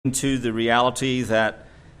to the reality that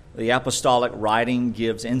the apostolic writing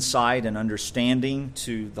gives insight and understanding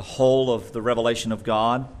to the whole of the revelation of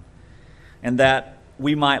God, and that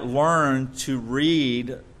we might learn to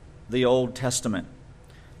read the Old Testament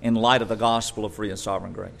in light of the gospel of free and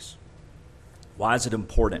sovereign grace. Why is it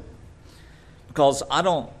important? Because I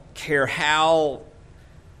don't care how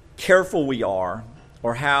careful we are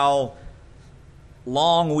or how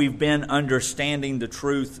long we've been understanding the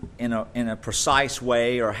truth in a precise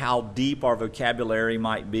way, or how deep our vocabulary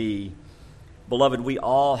might be. Beloved, we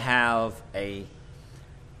all have a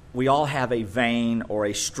vein or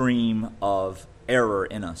a stream of error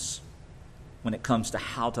in us when it comes to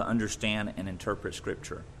how to understand and interpret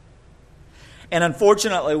Scripture. And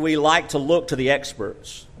unfortunately, we like to look to the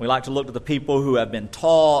experts. We like to look to the people who have been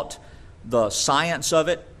taught the science of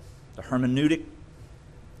it, the hermeneutic.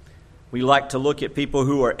 We like to look at people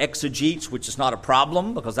who are exegetes, which is not a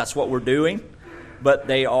problem because that's what we're doing. But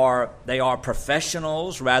they are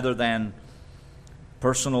professionals rather than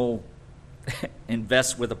personal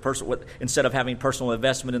instead of having personal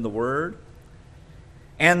investment in the Word.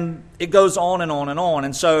 And it goes on and on and on.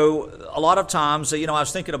 And so a lot of times, I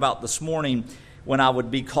was thinking about this morning when I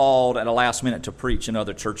would be called at a last minute to preach in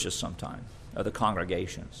other churches sometime, other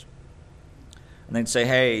congregations. And they'd say,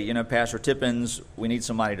 hey, Pastor Tippins, we need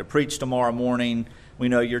somebody to preach tomorrow morning. We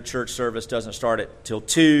know your church service doesn't start till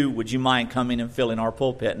 2. Would you mind coming and filling our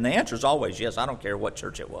pulpit? And the answer is always yes. I don't care what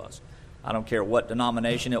church it was. I don't care what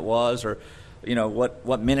denomination it was or,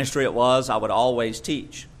 what ministry it was. I would always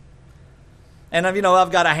teach. And,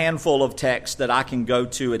 I've got a handful of texts that I can go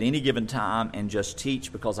to at any given time and just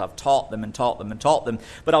teach because I've taught them and taught them and taught them.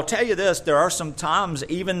 But I'll tell you this, there are some times,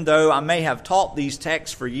 even though I may have taught these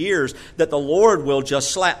texts for years, that the Lord will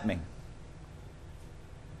just slap me. And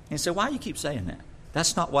you say, why do you keep saying that?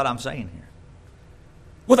 That's not what I'm saying here.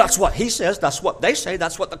 Well, that's what he says. That's what they say.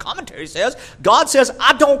 That's what the commentary says. God says,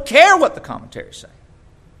 I don't care what the commentaries say.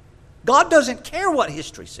 God doesn't care what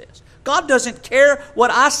history says. God doesn't care what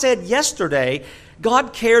I said yesterday.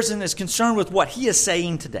 God cares and is concerned with what He is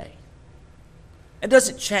saying today. It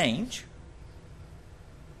doesn't change.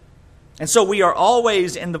 And so we are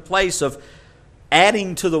always in the place of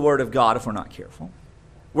adding to the Word of God if we're not careful.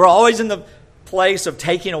 We're always in the place of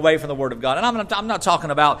taking away from the Word of God. And I'm not talking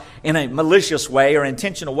about in a malicious way or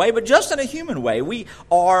intentional way, but just in a human way. We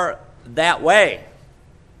are that way.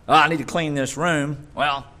 Oh, I need to clean this room.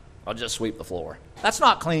 Well, I'll just sweep the floor. That's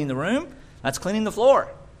not cleaning the room. That's cleaning the floor.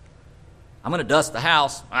 I'm going to dust the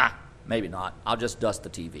house. Maybe not. I'll just dust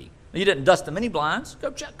the TV. You didn't dust the mini blinds.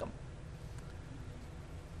 Go check them.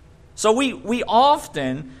 So we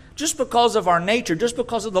often, just because of our nature, just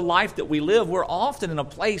because of the life that we live, we're often in a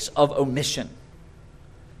place of omission.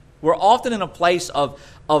 We're often in a place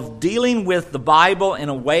of dealing with the Bible in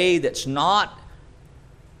a way that's not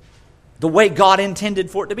the way God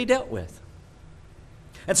intended for it to be dealt with.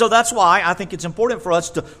 And so that's why I think it's important for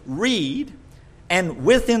us to read, and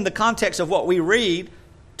within the context of what we read,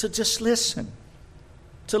 to just listen.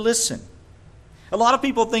 To listen. A lot of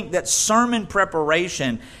people think that sermon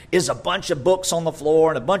preparation is a bunch of books on the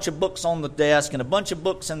floor and a bunch of books on the desk and a bunch of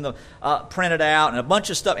books printed out and a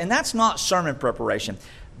bunch of stuff. And that's not sermon preparation.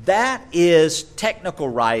 That is technical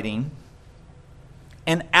writing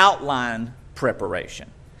and outline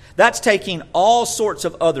preparation. That's taking all sorts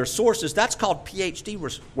of other sources. That's called PhD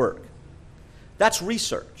work. That's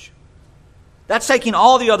research. That's taking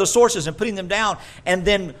all the other sources and putting them down and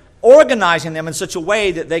then organizing them in such a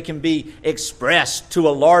way that they can be expressed to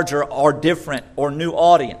a larger or different or new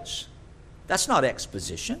audience. That's not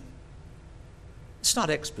exposition. It's not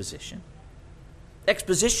exposition.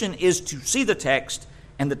 Exposition is to see the text,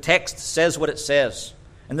 and the text says what it says,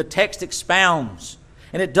 and the text expounds.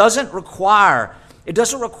 And it doesn't require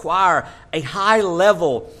a high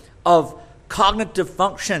level of cognitive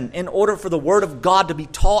function in order for the Word of God to be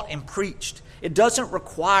taught and preached. It doesn't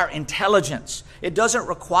require intelligence. It doesn't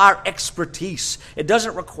require expertise. It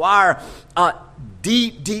doesn't require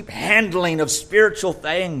deep handling of spiritual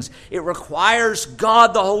things. It requires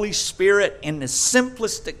God the Holy Spirit in a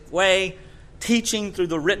simplistic way, teaching through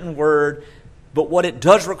the written Word. But what it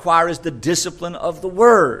does require is the discipline of the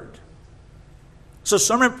Word. So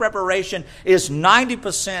sermon preparation is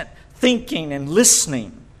 90% thinking and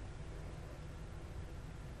listening,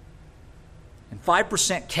 and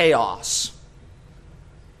 5% chaos,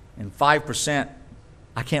 and 5%,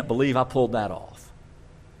 I can't believe I pulled that off.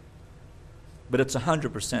 But it's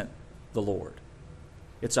 100% the Lord.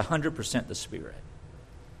 It's 100% the Spirit.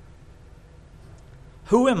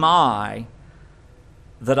 Who am I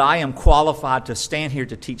that I am qualified to stand here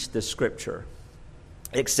to teach this Scripture?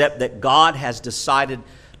 Except that God has decided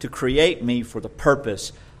to create me for the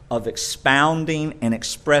purpose of expounding and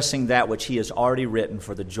expressing that which He has already written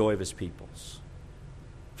for the joy of His peoples,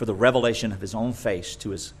 for the revelation of His own face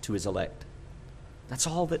to His elect. That's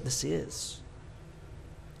all that this is.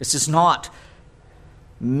 This is not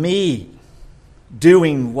me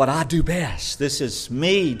doing what I do best. This is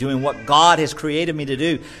me doing what God has created me to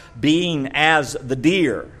do, being as the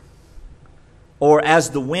deer, or as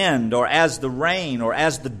the wind, or as the rain, or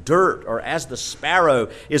as the dirt, or as the sparrow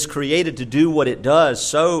is created to do what it does.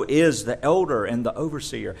 So is the elder and the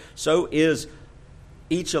overseer. So is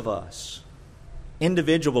each of us,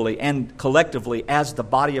 individually and collectively, as the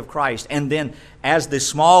body of Christ. And then as this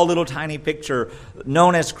small little tiny picture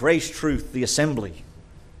known as Grace Truth, the assembly.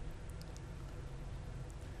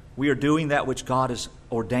 We are doing that which God has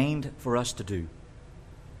ordained for us to do.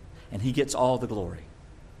 And He gets all the glory.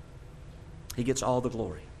 He gets all the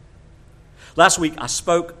glory. Last week I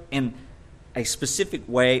spoke in a specific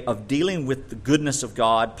way of dealing with the goodness of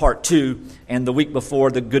God, part 2, and the week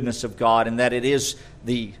before the goodness of God, and that it is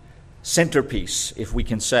the centerpiece, if we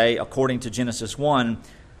can say, according to Genesis 1,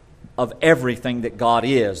 of everything that God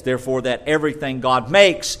is. Therefore, that everything God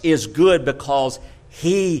makes is good because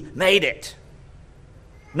He made it.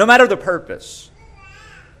 No matter the purpose.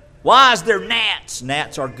 Why is there gnats?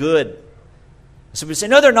 Gnats are good. So we say,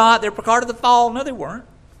 no, they're not. They're part of the fall. No, they weren't.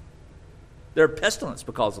 They're a pestilence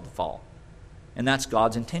because of the fall. And that's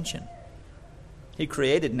God's intention. He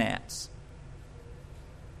created gnats.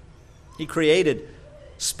 He created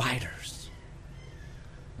spiders.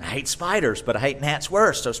 I hate spiders, but I hate gnats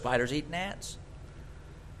worse, so spiders eat gnats.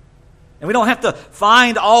 And we don't have to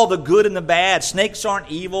find all the good and the bad. Snakes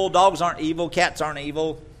aren't evil. Dogs aren't evil. Cats aren't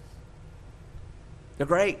evil. They're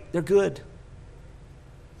great. They're good.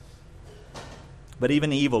 But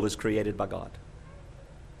even evil is created by God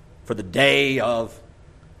for the day of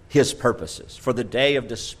His purposes, for the day of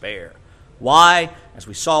despair. Why? As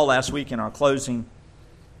we saw last week in our closing,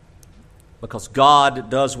 because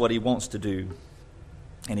God does what He wants to do,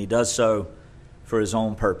 and He does so for His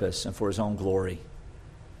own purpose and for His own glory.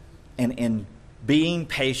 And in being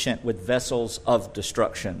patient with vessels of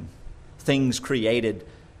destruction, things created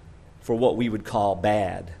for what we would call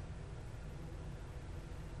bad,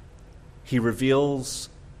 He reveals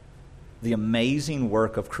the amazing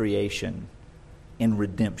work of creation in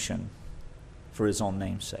redemption for His own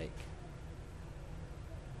name's sake.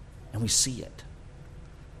 And we see it.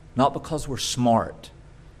 Not because we're smart.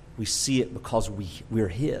 We see it because we're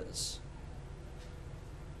His.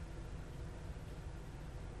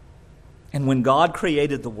 And when God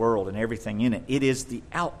created the world and everything in it, it is the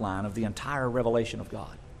outline of the entire revelation of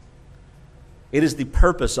God. It is the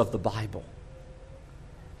purpose of the Bible.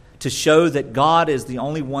 To show that God is the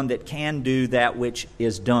only one that can do that which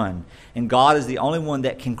is done. And God is the only one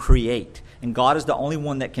that can create. And God is the only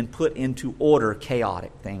one that can put into order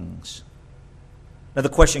chaotic things. Now the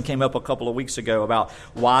question came up a couple of weeks ago about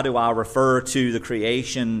why do I refer to the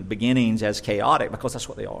creation beginnings as chaotic? Because that's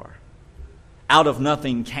what they are. Out of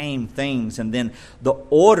nothing came things, and then the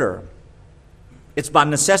order, it's by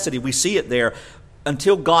necessity. We see it there.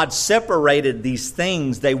 Until God separated these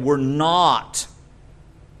things, they were not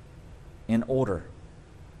in order.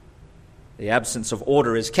 The absence of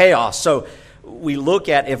order is chaos. So we look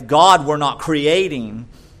at if God were not creating,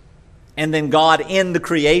 and then God in the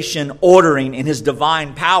creation ordering in His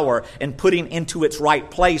divine power and putting into its right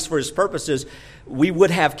place for His purposes, we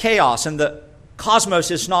would have chaos. And the cosmos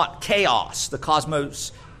is not chaos. The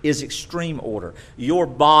cosmos is extreme order. Your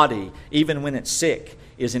body, even when it's sick,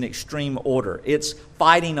 is in extreme order. It's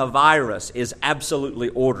fighting a virus is absolutely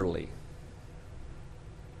orderly.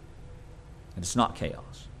 And it's not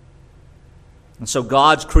chaos. And so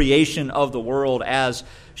God's creation of the world, as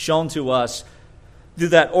shown to us through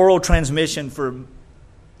that oral transmission for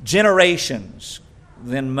generations,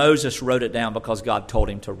 then Moses wrote it down because God told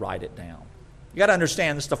him to write it down. You got to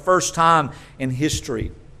understand, this is the first time in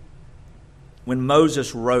history when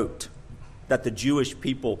Moses wrote that the Jewish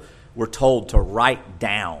people were told to write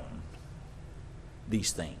down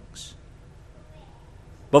these things.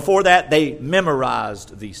 Before that, they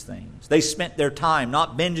memorized these things. They spent their time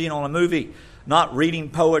not binging on a movie, not reading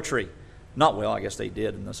poetry. I guess they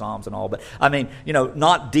did in the Psalms and all, but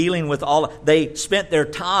not dealing with all. They spent their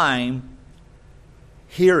time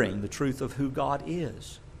hearing the truth of who God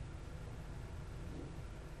is.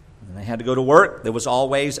 When they had to go to work, there was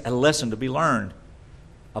always a lesson to be learned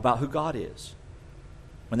about who God is.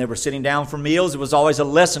 When they were sitting down for meals, there was always a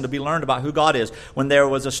lesson to be learned about who God is. When there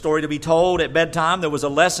was a story to be told at bedtime, there was a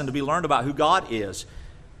lesson to be learned about who God is.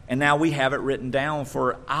 And now we have it written down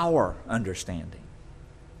for our understanding.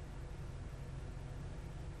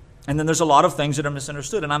 And then there's a lot of things that are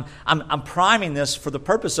misunderstood. And I'm priming this for the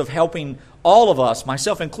purpose of helping all of us,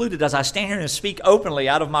 myself included, as I stand here and speak openly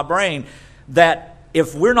out of my brain, that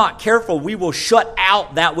if we're not careful, we will shut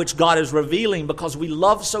out that which God is revealing because we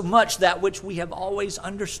love so much that which we have always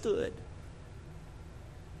understood.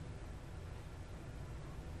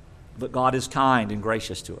 But God is kind and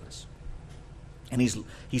gracious to us. And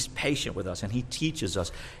He's patient with us, and He teaches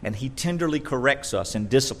us, and He tenderly corrects us in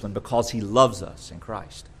discipline because He loves us in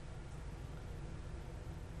Christ.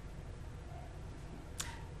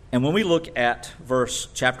 And when we look at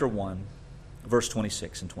chapter 1, verse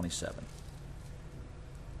 26 and 27.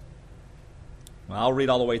 Well, I'll read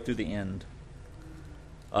all the way through the end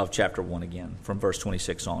of chapter 1 again, from verse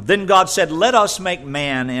 26 on. Then God said, "Let us make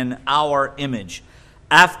man in our image,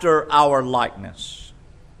 after our likeness.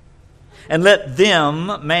 And let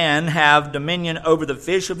them, man, have dominion over the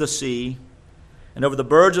fish of the sea, and over the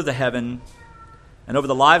birds of the heaven, and over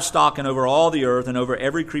the livestock, and over all the earth, and over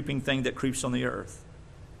every creeping thing that creeps on the earth."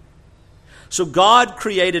 So God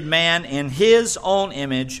created man in His own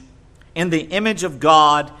image. In the image of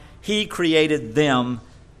God, He created them.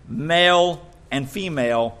 Male and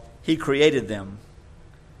female, He created them.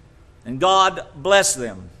 And God blessed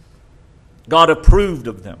them. God approved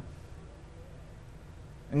of them.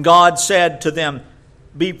 And God said to them,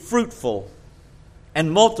 "Be fruitful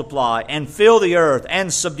and multiply and fill the earth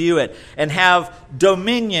and subdue it, and have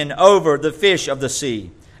dominion over the fish of the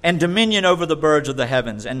sea, and dominion over the birds of the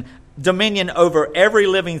heavens, and dominion over every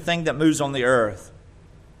living thing that moves on the earth."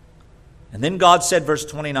 And then God said, verse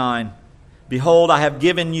 29, "Behold, I have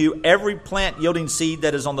given you every plant yielding seed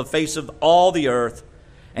that is on the face of all the earth,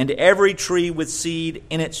 and every tree with seed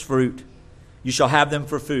in its fruit. You shall have them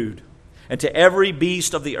for food. And to every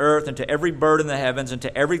beast of the earth, and to every bird in the heavens, and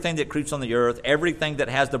to everything that creeps on the earth, everything that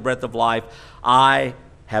has the breath of life, I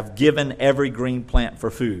have given every green plant for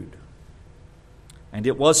food." And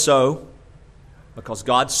it was so, because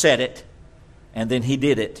God said it, and then He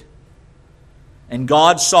did it. And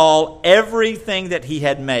God saw everything that He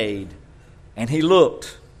had made, and He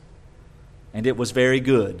looked, and it was very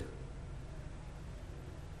good.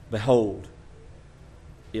 Behold,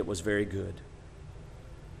 it was very good.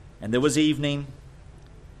 And there was evening,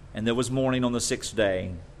 and there was morning on the sixth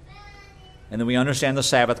day. And then we understand the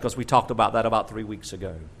Sabbath because we talked about that about 4 weeks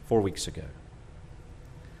ago.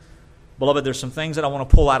 Beloved, there's some things that I want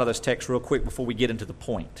to pull out of this text real quick before we get into the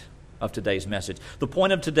point of today's message. The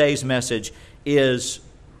point of today's message is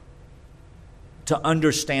to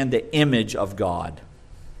understand the image of God.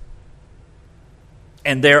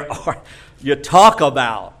 And you talk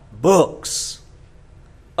about books.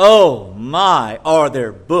 Oh my, are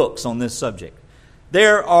there books on this subject?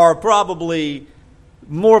 There are probably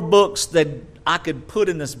more books than I could put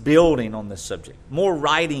in this building on this subject. More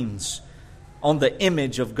writings on the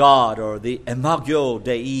image of God, or the imago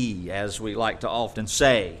Dei, as we like to often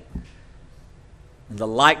say, and the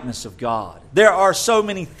likeness of God. There are so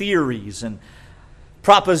many theories and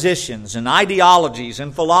propositions and ideologies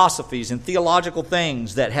and philosophies and theological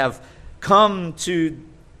things that have come to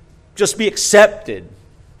just be accepted.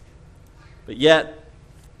 But yet,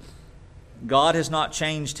 God has not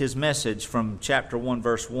changed His message from chapter 1,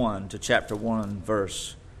 verse 1 to chapter 1,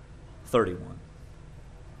 verse 31.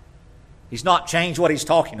 He's not changed what He's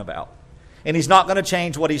talking about. And He's not going to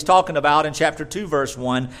change what He's talking about in chapter 2, verse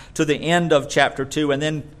 1 to the end of chapter 2. And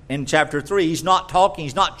then in chapter 3, He's not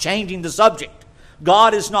changing the subject.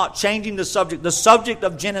 God is not changing the subject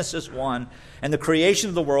of Genesis 1 and the creation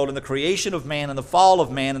of the world and the creation of man and the fall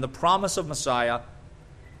of man and the promise of Messiah,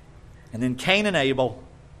 and then Cain and Abel,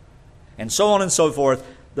 and so on and so forth.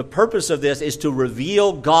 The purpose of this is to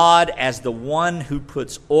reveal God as the one who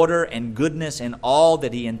puts order and goodness in all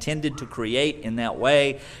that He intended to create in that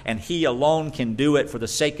way, and He alone can do it for the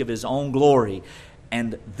sake of His own glory.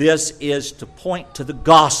 And this is to point to the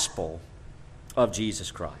gospel of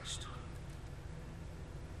Jesus Christ.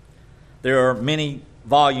 There are many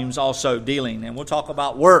volumes also dealing, and we'll talk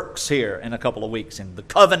about works here in a couple of weeks, and the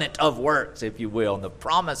covenant of works, if you will, and the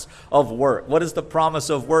promise of work. What is the promise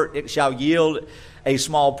of work? It shall yield a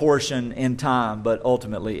small portion in time, but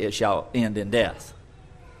ultimately it shall end in death.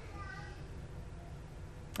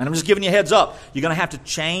 And I'm just giving you a heads up. You're going to have to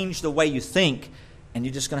change the way you think, and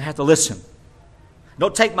you're just going to have to listen.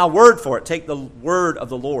 Don't take my word for it. Take the word of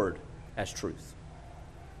the Lord as truth.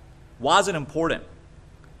 Why is it important?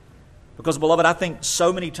 Because, beloved, I think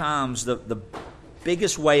so many times the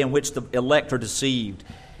biggest way in which the elect are deceived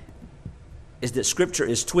is that Scripture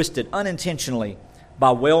is twisted unintentionally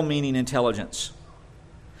by well-meaning intelligence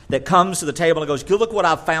that comes to the table and goes, look what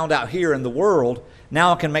I've found out here in the world.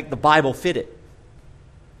 Now I can make the Bible fit it.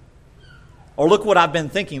 Or look what I've been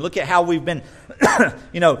thinking. Look at how we've been,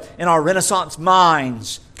 in our Renaissance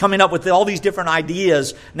minds, coming up with all these different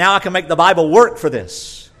ideas. Now I can make the Bible work for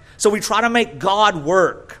this. So we try to make God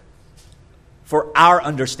work for our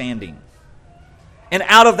understanding. And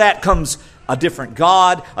out of that comes a different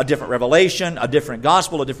God, a different revelation, a different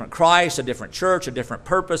gospel, a different Christ, a different church, a different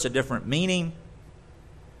purpose, a different meaning.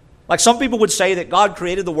 Like some people would say that God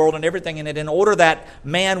created the world and everything in it in order that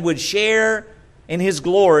man would share in His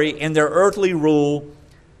glory in their earthly rule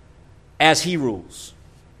as He rules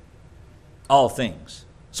all things.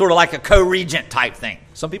 Sort of like a co-regent type thing.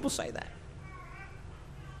 Some people say that.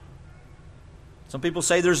 Some people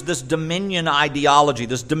say there's this dominion ideology,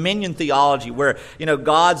 this dominion theology where,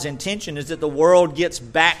 God's intention is that the world gets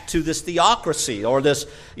back to this theocracy or this,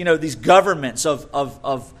 these governments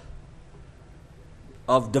of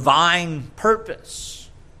divine purpose,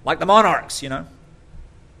 like the monarchs,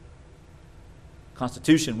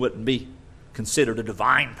 Constitution wouldn't be considered a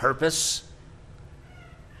divine purpose.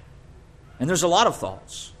 And there's a lot of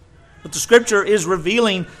thoughts. But the Scripture is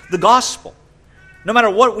revealing the gospel. No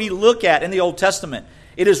matter what we look at in the Old Testament,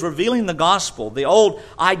 it is revealing the gospel. The old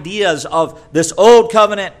ideas of this old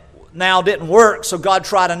covenant now didn't work, so God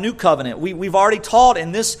tried a new covenant. We've already taught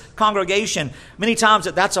in this congregation many times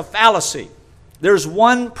that that's a fallacy. There's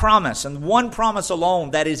one promise, and one promise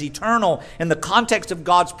alone that is eternal in the context of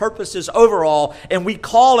God's purposes overall, and we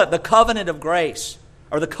call it the covenant of grace,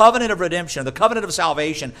 or the covenant of redemption, the covenant of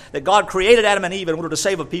salvation, that God created Adam and Eve in order to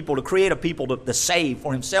save a people, to create a people to save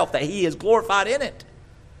for Himself, that He is glorified in it.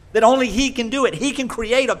 That only He can do it. He can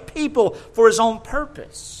create a people for His own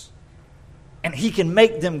purpose. And He can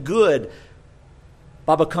make them good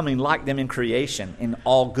by becoming like them in creation in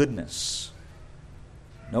all goodness.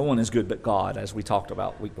 No one is good but God, as we talked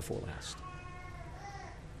about week before last.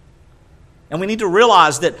 And we need to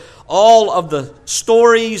realize that all of the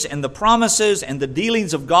stories and the promises and the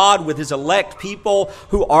dealings of God with His elect people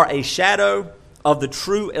who are a shadow of the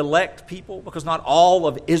true elect people, because not all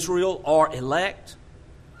of Israel are elect,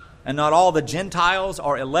 and not all the Gentiles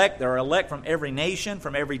are elect. They are elect from every nation,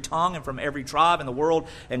 from every tongue, and from every tribe in the world,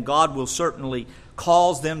 and God will certainly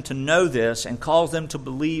cause them to know this and cause them to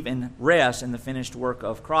believe and rest in the finished work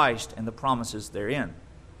of Christ and the promises therein.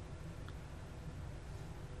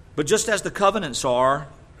 But just as the covenants are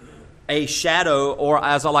a shadow, or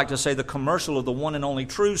as I like to say, the commercial of the one and only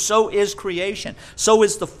true, so is creation. So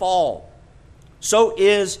is the fall. So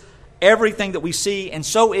is everything that we see, and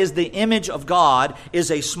so is the image of God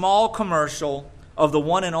is a small commercial of the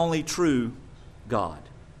one and only true God.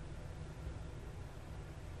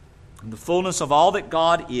 And the fullness of all that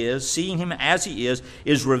God is, seeing Him as He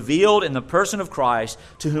is revealed in the person of Christ,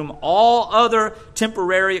 to whom all other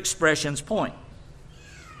temporary expressions point.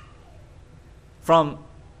 From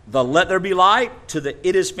the let there be light to the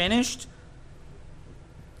it is finished,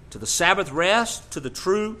 to the Sabbath rest, to the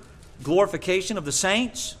true glorification of the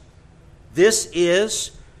saints, this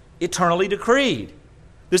is eternally decreed.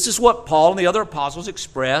 This is what Paul and the other apostles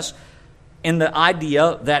express in the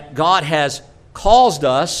idea that God has caused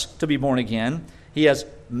us to be born again. He has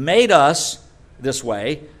made us this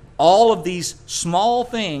way. All of these small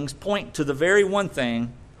things point to the very one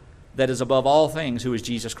thing that is above all things, who is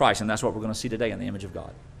Jesus Christ. And that's what we're going to see today in the image of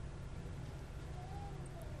God.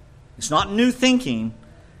 It's not new thinking.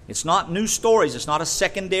 It's not new stories. It's not a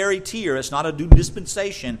secondary tier. It's not a new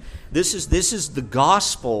dispensation. This is the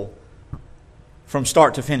gospel from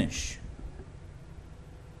start to finish.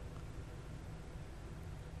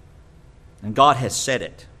 And God has said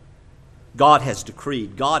it. God has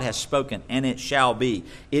decreed. God has spoken, and it shall be.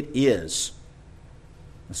 It is.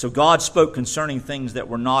 So God spoke concerning things that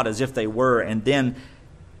were not as if they were, and then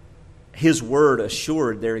His word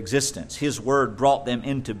assured their existence. His word brought them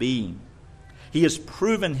into being. He has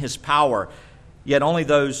proven His power, yet only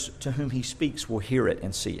those to whom He speaks will hear it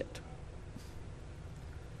and see it.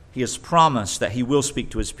 He has promised that He will speak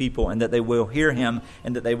to His people and that they will hear Him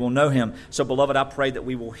and that they will know Him. So, beloved, I pray that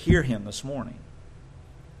we will hear Him this morning.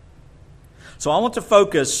 So I want to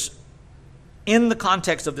focus in the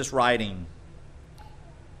context of this writing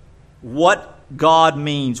what God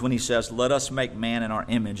means when He says, let us make man in our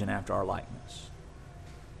image and after our likeness.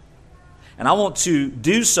 And I want to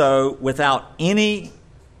do so without any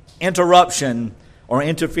interruption or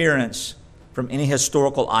interference from any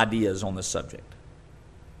historical ideas on this subject.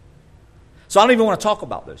 So I don't even want to talk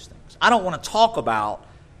about those things. I don't want to talk about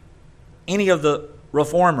any of the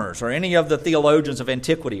reformers or any of the theologians of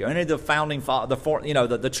antiquity or any of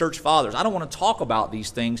the the church fathers. I don't want to talk about these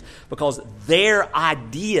things because their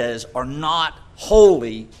ideas are not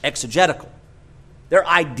wholly exegetical. Their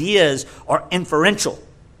ideas are inferential.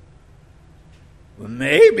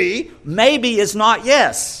 Maybe. Maybe is not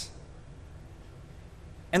yes.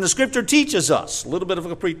 And the Scripture teaches us, a little bit of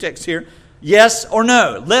a pretext here, yes or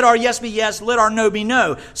no. Let our yes be yes, let our no be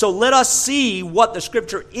no. So let us see what the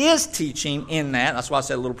Scripture is teaching in that. That's why I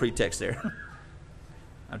said a little pretext there.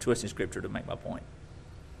 I'm twisting Scripture to make my point.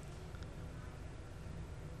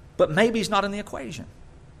 But maybe is not in the equation.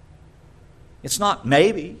 It's not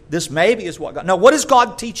maybe. This maybe is what God... No, what is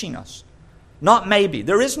God teaching us? Not maybe.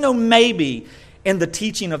 There is no maybe in the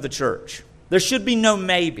teaching of the church. There should be no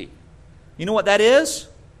maybe. You know what that is?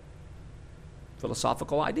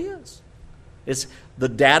 Philosophical ideas. It's the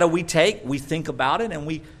data we take, we think about it, and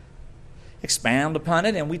we expound upon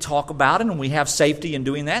it, and we talk about it, and we have safety in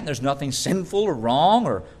doing that, and there's nothing sinful or wrong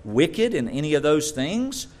or wicked in any of those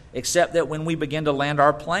things, except that when we begin to land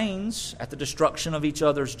our planes at the destruction of each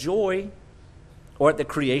other's joy, or at the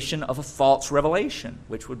creation of a false revelation,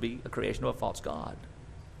 which would be the creation of a false God.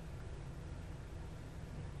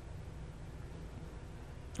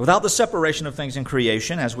 Without the separation of things in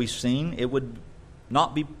creation, as we've seen, it would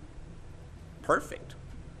not be perfect.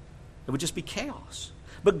 It would just be chaos.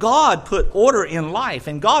 But God put order in life,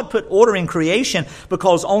 and God put order in creation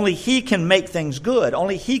because only He can make things good.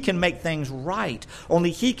 Only He can make things right.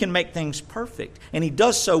 Only He can make things perfect. And He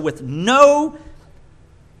does so with no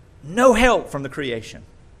help from the creation.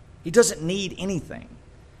 He doesn't need anything.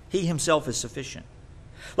 He Himself is sufficient.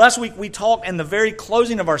 Last week we talked in the very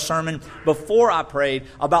closing of our sermon before I prayed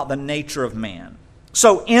about the nature of man.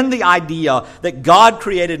 So in the idea that God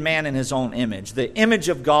created man in His own image, the image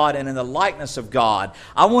of God and in the likeness of God,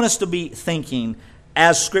 I want us to be thinking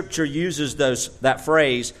as Scripture uses that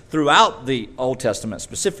phrase throughout the Old Testament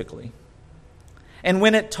specifically. And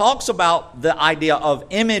when it talks about the idea of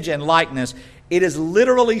image and likeness, it is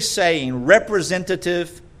literally saying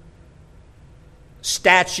representative,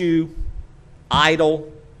 statue, idol.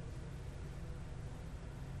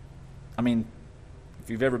 I mean, if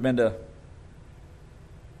you've ever been to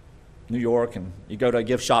New York and you go to a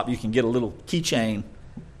gift shop, you can get a little keychain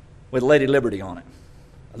with Lady Liberty on it.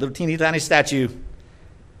 A little teeny tiny statue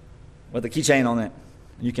with a keychain on it.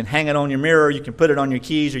 You can hang it on your mirror, you can put it on your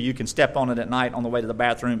keys, or you can step on it at night on the way to the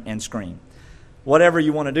bathroom and scream. Whatever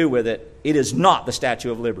you want to do with it, it is not the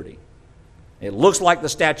Statue of Liberty. It looks like the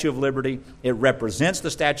Statue of Liberty. It represents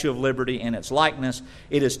the Statue of Liberty in its likeness.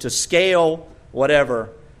 It is to scale whatever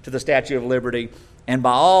to the Statue of Liberty. And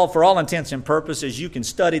for all intents and purposes, you can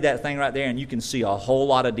study that thing right there and you can see a whole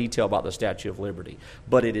lot of detail about the Statue of Liberty.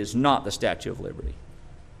 But it is not the Statue of Liberty.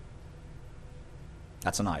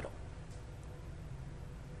 That's an idol.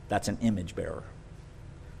 That's an image bearer.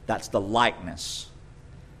 That's the likeness.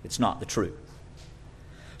 It's not the truth.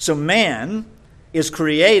 So man is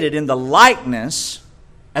created in the likeness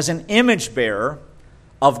as an image bearer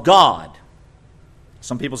of God.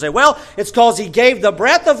 Some people say, well, it's because He gave the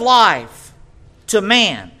breath of life to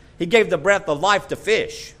man. He gave the breath of life to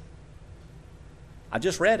fish. I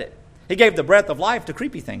just read it. He gave the breath of life to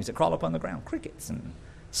creepy things that crawl up on the ground, crickets and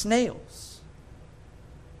snails.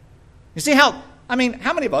 You see how many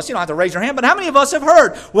of us, you don't have to raise your hand, but how many of us have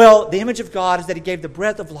heard, well, the image of God is that He gave the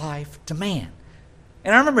breath of life to man.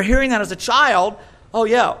 And I remember hearing that as a child. Oh,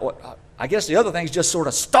 yeah, I guess the other things just sort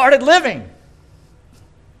of started living.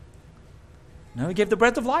 No, He gave the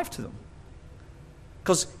breath of life to them.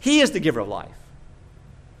 Because He is the giver of life.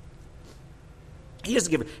 He is the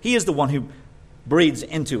giver. He is the one who breathes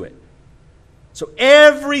into it. So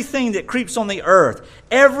everything that creeps on the earth,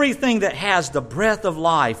 everything that has the breath of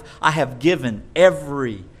life, I have given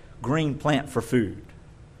every green plant for food.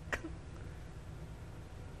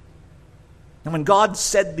 And when God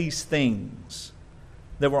said these things,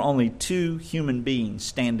 there were only two human beings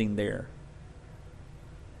standing there.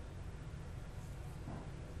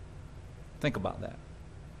 Think about that.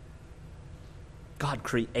 God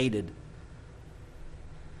created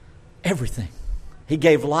everything. He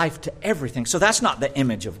gave life to everything. So that's not the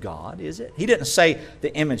image of God, is it? He didn't say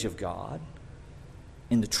the image of God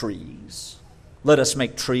in the trees. Let us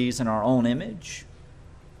make trees in our own image.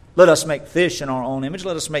 Let us make fish in our own image.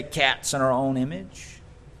 Let us make cats in our own image.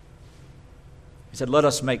 He said, let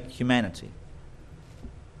us make humanity,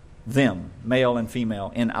 them, male and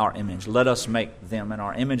female, in our image. Let us make them in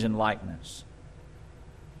our image and likeness.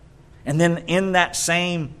 And then in that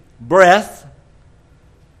same breath,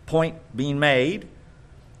 point being made,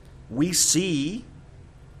 we see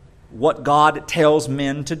what God tells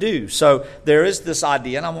men to do. So there is this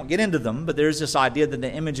idea, and I won't get into them, but there is this idea that the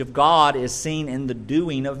image of God is seen in the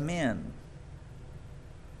doing of men.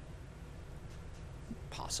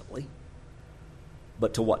 Possibly.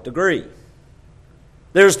 But to what degree?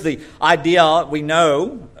 There's the idea, we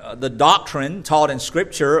know, the doctrine taught in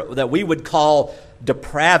Scripture that we would call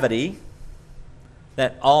depravity,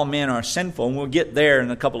 that all men are sinful, and we'll get there in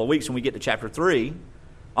a couple of weeks when we get to chapter 3.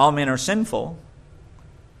 All men are sinful.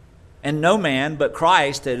 And no man but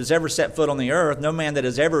Christ that has ever set foot on the earth, no man that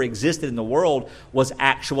has ever existed in the world was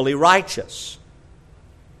actually righteous.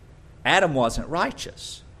 Adam wasn't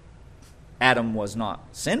righteous. Adam was not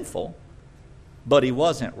sinful, but he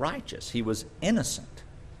wasn't righteous. He was innocent.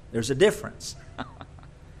 There's a difference.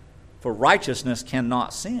 For righteousness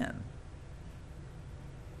cannot sin.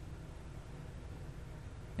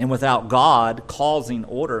 And without God causing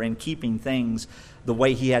order and keeping things the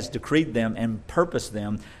way He has decreed them and purposed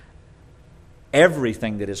them,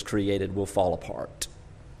 everything that is created will fall apart.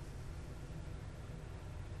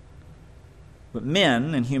 But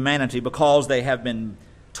men and humanity, because they have been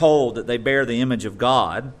told that they bear the image of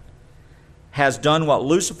God, has done what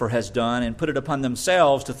Lucifer has done and put it upon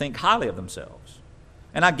themselves to think highly of themselves.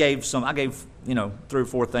 And I gave 3 or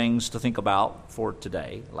 4 things to think about for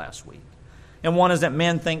today, last week. And one is that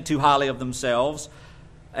men think too highly of themselves,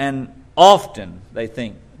 and often they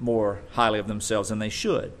think more highly of themselves than they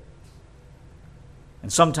should.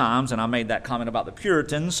 And sometimes, and I made that comment about the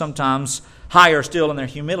Puritans, sometimes higher still in their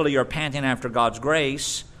humility are panting after God's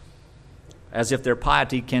grace, as if their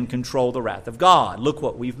piety can control the wrath of God. Look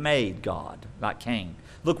what we've made, God, like Cain.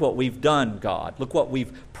 Look what we've done, God. Look what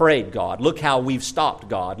we've prayed, God. Look how we've stopped,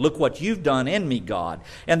 God. Look what you've done in me, God.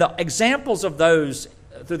 And the examples of those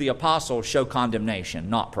through the apostles show condemnation,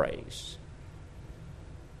 not praise.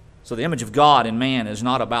 So the image of God in man is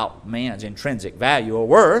not about man's intrinsic value or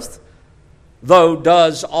worth, though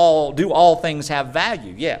do all things have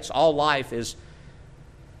value? Yes, all life is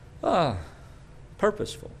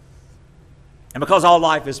purposeful. And because all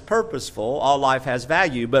life is purposeful, all life has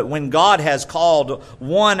value. But when God has called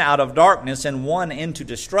one out of darkness and one into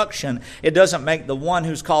destruction, it doesn't make the one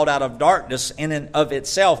who's called out of darkness in and of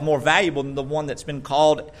itself more valuable than the one that's been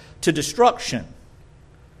called to destruction.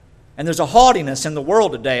 And there's a haughtiness in the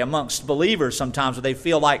world today amongst believers sometimes where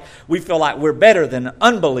we feel like we're better than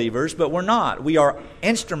unbelievers, but we're not. We are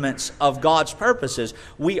instruments of God's purposes.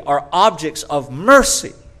 We are objects of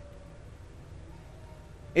mercy.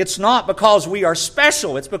 It's not because we are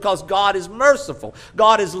special. It's because God is merciful.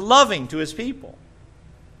 God is loving to His people.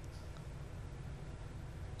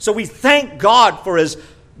 So we thank God for His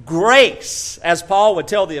grace, as Paul would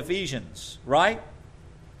tell the Ephesians, right?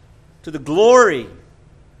 To the glory.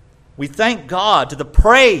 We thank God to the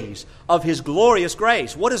praise of His glorious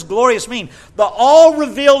grace. What does glorious mean? The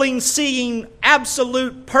all-revealing, seeing,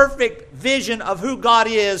 absolute, perfect vision of who God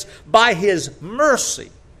is by His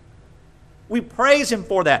mercy. We praise Him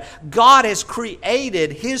for that. God has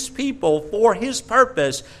created His people for His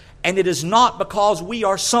purpose, and it is not because we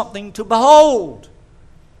are something to behold.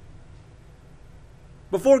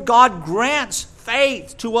 Before God grants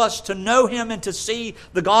faith to us to know Him and to see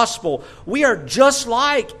the gospel, we are just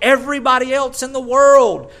like everybody else in the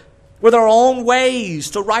world, with our own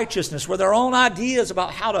ways to righteousness, with our own ideas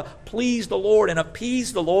about how to please the Lord and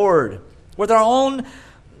appease the Lord, with our own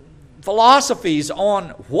philosophies on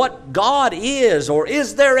what God is, or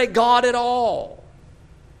is there a God at all?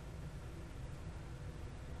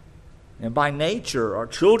 And by nature are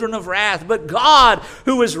children of wrath, but God,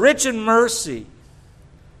 who is rich in mercy,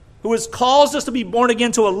 who has caused us to be born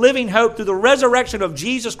again to a living hope through the resurrection of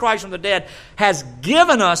Jesus Christ from the dead, has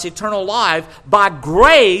given us eternal life. By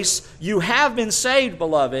grace you have been saved,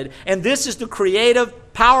 beloved, and this is the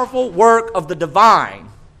creative, powerful work of the divine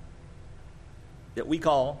that we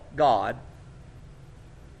call God,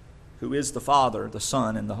 who is the Father, the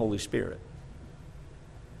Son, and the Holy Spirit.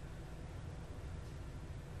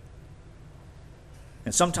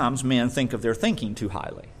 And sometimes men think of their thinking too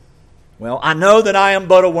highly. Well, I know that I am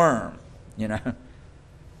but a worm, You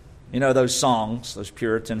know those songs, those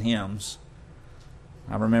Puritan hymns.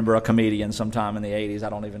 I remember a comedian sometime in the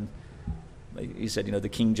 80s, he said, the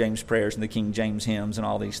King James prayers and the King James hymns and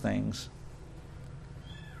all these things.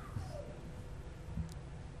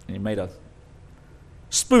 And he made a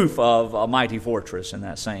spoof of A Mighty Fortress in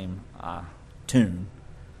that same tune.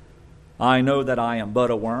 I know that I am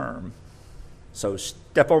but a worm, so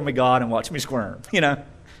step over me, God, and watch me squirm. You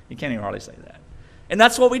can't even hardly say that. And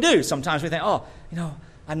that's what we do. Sometimes we think,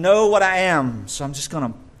 I know what I am, so I'm just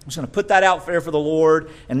going to put that out there for the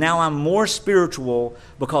Lord, and now I'm more spiritual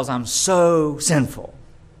because I'm so sinful.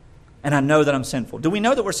 And I know that I'm sinful. Do we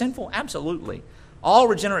know that we're sinful? Absolutely. All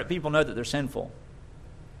regenerate people know that they're sinful.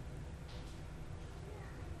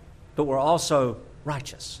 But we're also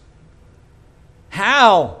righteous.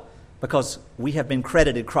 How? Because we have been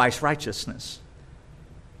credited Christ's righteousness.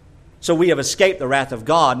 So we have escaped the wrath of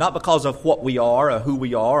God, not because of what we are or who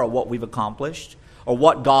we are or what we've accomplished or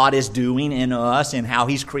what God is doing in us and how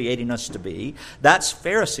He's creating us to be. That's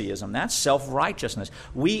Phariseeism. That's self-righteousness.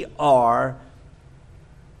 We have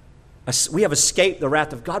escaped the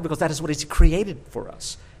wrath of God because that is what He's created for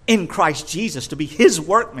us in Christ Jesus, to be His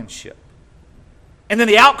workmanship. And then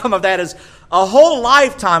the outcome of that is a whole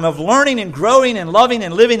lifetime of learning and growing and loving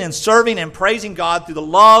and living and serving and praising God through the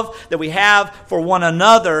love that we have for one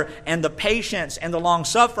another, and the patience and the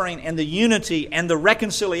long-suffering and the unity and the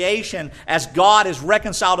reconciliation as God has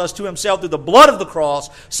reconciled us to Himself through the blood of the cross,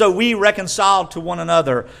 so we reconciled to one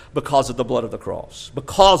another because of the blood of the cross.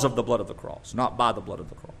 Because of the blood of the cross, not by the blood of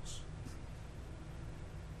the cross.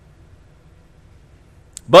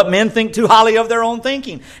 But men think too highly of their own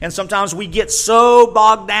thinking. And sometimes we get so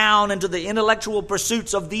bogged down into the intellectual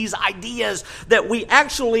pursuits of these ideas that we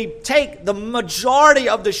actually take the majority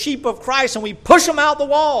of the sheep of Christ and we push them out the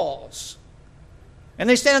walls. And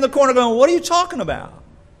they stand in the corner going, "What are you talking about?"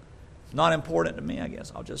 Not important to me, I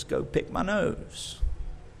guess. I'll just go pick my nose.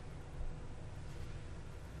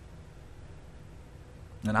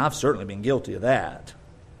 And I've certainly been guilty of that.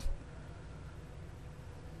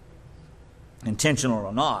 Intentional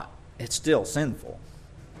or not, it's still sinful.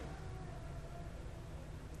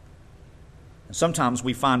 And sometimes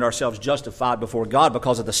we find ourselves justified before God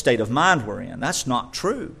because of the state of mind we're in. That's not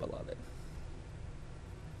true, beloved.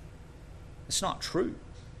 It's not true.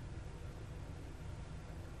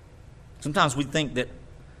 Sometimes we think that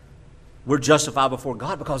we're justified before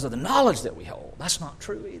God because of the knowledge that we hold. That's not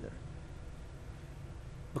true either.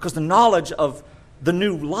 Because the knowledge of the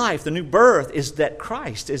new life, the new birth, is that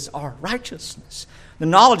Christ is our righteousness. The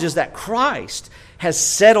knowledge is that Christ has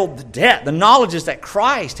settled the debt. The knowledge is that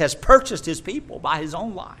Christ has purchased His people by His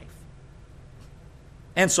own life.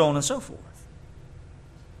 And so on and so forth.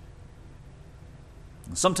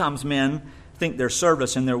 Sometimes men think their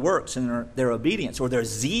service and their works and their obedience or their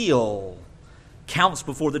zeal counts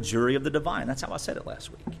before the jury of the divine. That's how I said it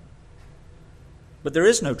last week. But there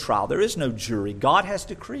is no trial. There is no jury. God has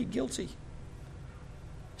decreed guilty.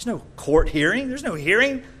 There's no court hearing. There's no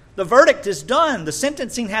hearing. The verdict is done. The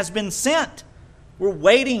sentencing has been sent. We're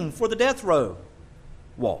waiting for the death row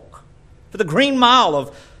walk, for the green mile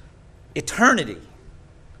of eternity.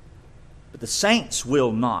 But the saints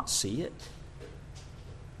will not see it.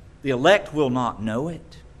 The elect will not know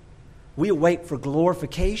it. We await for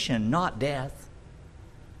glorification, not death.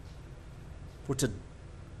 For to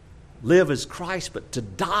live as Christ, but to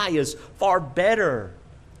die is far better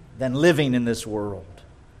than living in this world.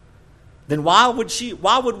 Then why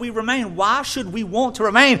would we remain? Why should we want to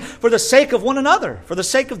remain? For the sake of one another, for the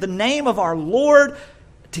sake of the name of our Lord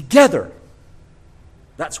together.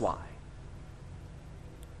 That's why.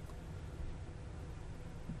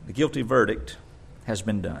 The guilty verdict has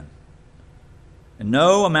been done. And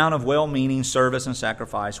no amount of well-meaning service and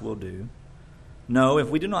sacrifice will do. No, if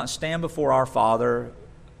we do not stand before our Father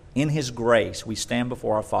in His grace, we stand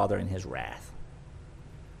before our Father in His wrath.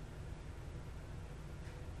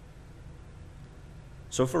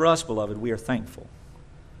 So for us, beloved, we are thankful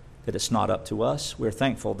that it's not up to us. We're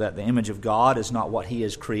thankful that the image of God is not what He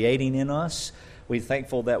is creating in us. We're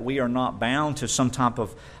thankful that we are not bound to some type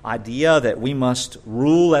of idea that we must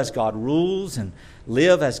rule as God rules and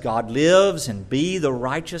live as God lives and be the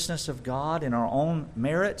righteousness of God in our own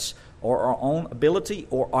merits or our own ability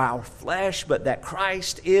or our flesh, but that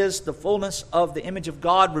Christ is the fullness of the image of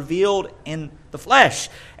God revealed in the flesh.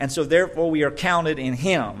 And so therefore we are counted in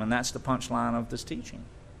Him. And that's the punchline of this teaching.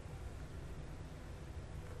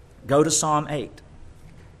 Go to Psalm 8.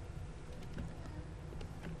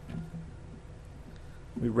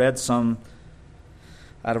 We read some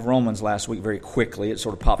out of Romans last week very quickly. It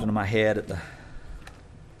sort of popped into my head at the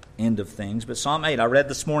end of things. But Psalm 8, I read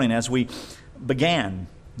this morning as we began.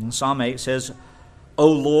 And Psalm 8 says, "O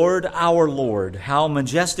Lord, our Lord, how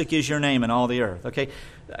majestic is your name in all the earth." Okay,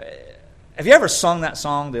 have you ever sung that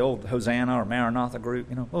song, the old Hosanna or Maranatha group?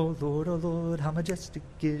 You know, "Oh Lord, how majestic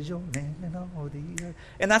is your name in all the earth."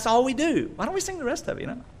 And that's all we do. Why don't we sing the rest of it, you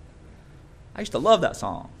know? I used to love that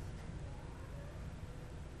song.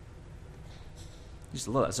 It's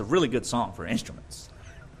a really good song for instruments.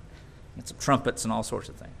 It's some trumpets and all sorts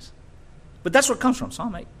of things. But that's where it comes from,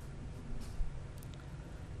 Psalm 8.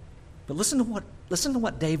 But listen to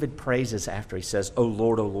what David praises after he says, O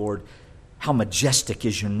Lord, how majestic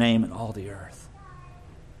is your name in all the earth.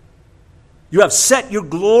 You have set your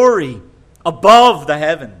glory above the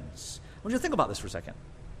heavens. I want you to think about this for a second.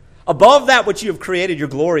 Above that which you have created, your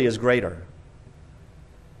glory is greater.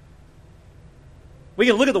 We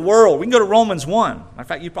can look at the world. We can go to Romans 1. Matter of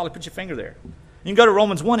fact, you probably put your finger there. You can go to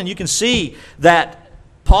Romans 1 and you can see that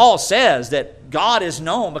Paul says that God is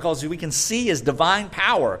known because we can see His divine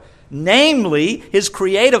power namely His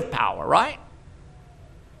creative power, right?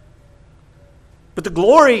 But the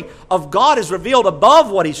glory of God is revealed above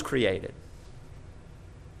what He's created.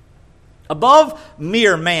 Above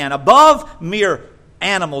mere man, above mere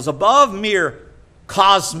animals, above mere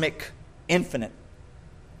cosmic infinite.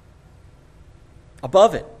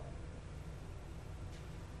 Above it.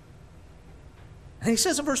 And He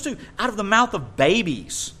says in verse 2, out of the mouth of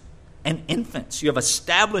babies and infants you have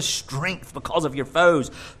established strength because of your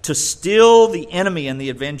foes to still the enemy and the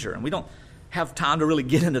avenger. And we don't have time to really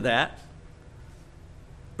get into that.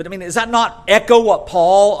 But I mean, does that not echo what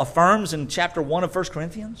Paul affirms in chapter 1 of 1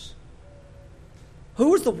 Corinthians?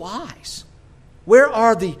 Who is the wise? Where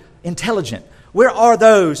are the intelligent? Where are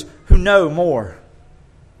those who know more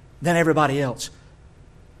than everybody else?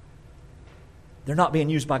 They're not being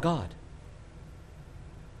used by God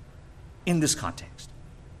in this context.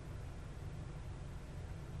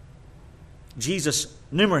 Jesus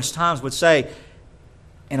numerous times would say,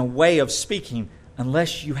 in a way of speaking,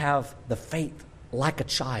 unless you have the faith like a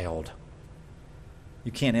child,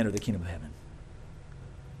 you can't enter the kingdom of heaven.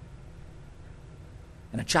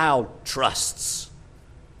 And a child trusts.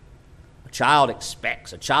 A child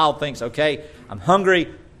expects. A child thinks, okay, I'm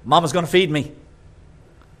hungry, Mama's going to feed me.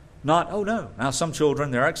 Not, oh no. Now some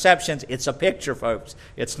children, there are exceptions. It's a picture, folks.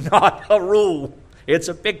 It's not a rule. It's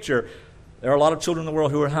a picture. There are a lot of children in the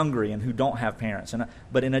world who are hungry and who don't have parents.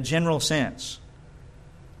 But in a general sense,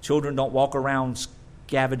 children don't walk around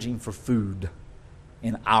scavenging for food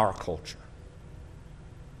in our culture,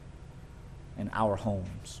 in our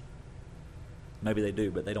homes. Maybe they do,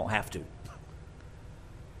 but they don't have to.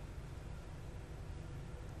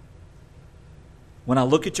 When I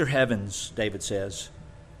look at your heavens, David says,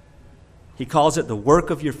 he calls it the work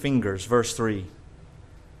of your fingers, verse 3.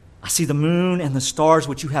 I see the moon and the stars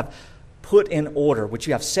which you have put in order, which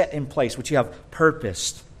you have set in place, which you have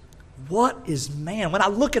purposed. What is man? When I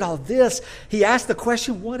look at all this, he asked the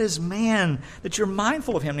question, what is man that you're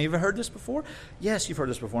mindful of him? Have you ever heard this before? Yes, you've heard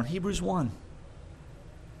this before in Hebrews 1.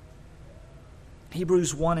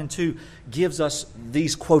 Hebrews 1 and 2 gives us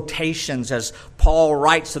these quotations as Paul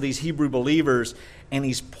writes to these Hebrew believers, and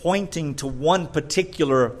he's pointing to one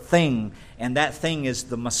particular thing, and that thing is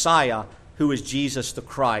the Messiah, who is Jesus the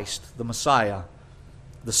Christ, the Messiah,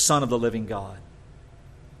 the Son of the living God.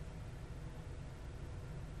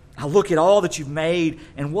 I look at all that you've made,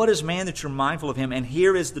 and what is man that you're mindful of him? And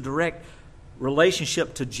here is the direct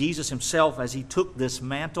relationship to Jesus himself as he took this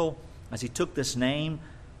mantle, as he took this name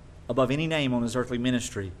above any name on his earthly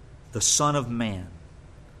ministry, the Son of Man,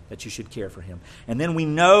 that you should care for him. And then we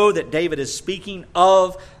know that David is speaking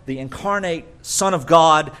of the incarnate Son of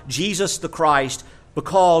God, Jesus the Christ,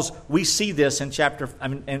 because we see this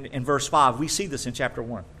in verse 5. We see this in chapter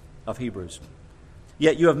 1 of Hebrews.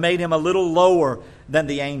 Yet you have made him a little lower than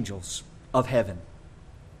the angels of heaven,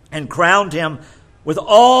 and crowned him with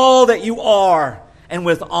all that you are and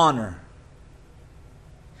with honor.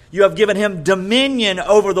 You have given him dominion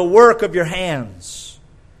over the work of your hands.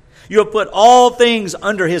 You have put all things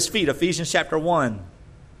under his feet. Ephesians chapter 1.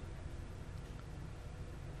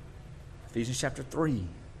 Ephesians chapter 3.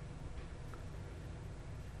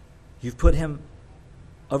 You've put him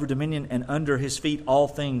over dominion and under his feet all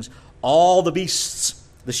things. All the beasts,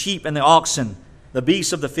 the sheep and the oxen, the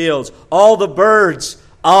beasts of the fields, all the birds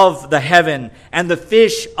of the heaven, and the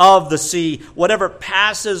fish of the sea, whatever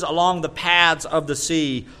passes along the paths of the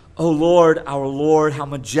sea. O Lord, our Lord, how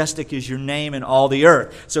majestic is your name in all the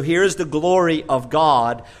earth. So here is the glory of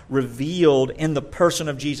God revealed in the person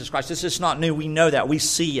of Jesus Christ. This is not new. We know that. We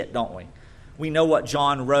see it, don't we? We know what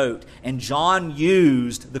John wrote. And John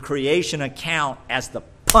used the creation account as the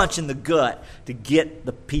punch in the gut to get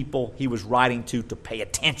the people he was writing to pay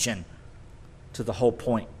attention to the whole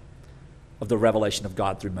point of the revelation of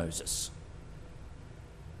God through Moses.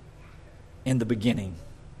 In the beginning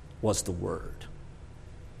was the Word.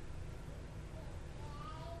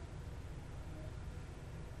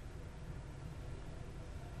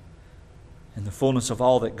 And the fullness of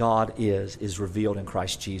all that God is revealed in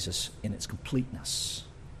Christ Jesus in its completeness.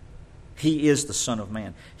 He is the Son of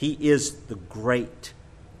Man. He is the great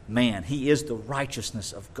man. He is the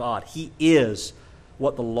righteousness of God. He is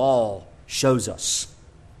what the law shows us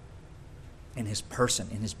in his person,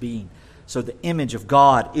 in his being. So the image of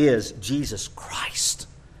God is Jesus Christ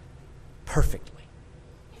perfectly.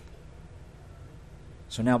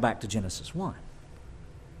 So now back to Genesis 1.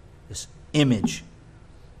 This image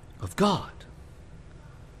of God.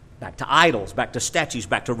 Back to idols, back to statues,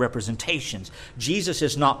 back to representations. Jesus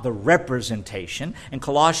is not the representation. In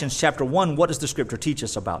Colossians chapter 1, what does the Scripture teach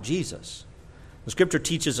us about Jesus? The Scripture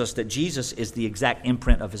teaches us that Jesus is the exact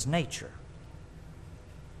imprint of his nature.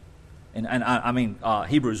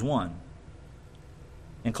 Hebrews 1.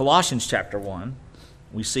 In Colossians chapter 1,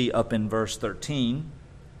 we see up in verse 13,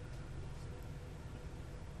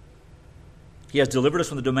 He has delivered us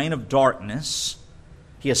from the domain of darkness.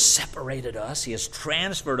 He has separated us. He has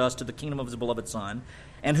transferred us to the kingdom of His beloved Son,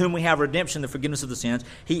 in whom we have redemption, the forgiveness of the sins.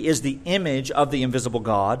 He is the image of the invisible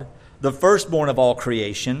God, the firstborn of all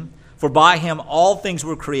creation. For by Him all things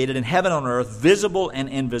were created in heaven and on earth, visible and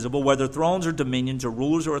invisible, whether thrones or dominions or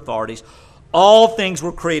rulers or authorities. All things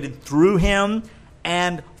were created through Him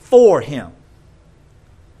and for Him.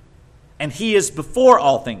 And He is before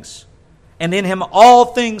all things. And in Him all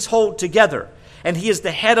things hold together. And He is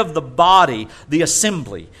the head of the body, the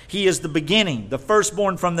assembly. He is the beginning, the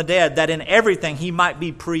firstborn from the dead, that in everything He might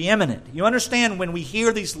be preeminent. You understand, when we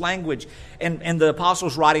hear these language and the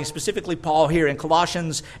apostles writing, specifically Paul here in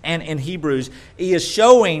Colossians and in Hebrews, he is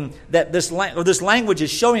showing that this language is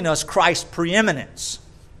showing us Christ's preeminence.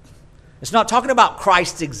 It's not talking about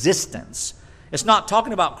Christ's existence. It's not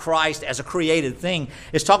talking about Christ as a created thing.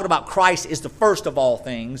 It's talking about Christ is the first of all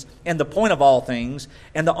things, and the point of all things,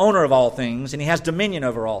 and the owner of all things, and He has dominion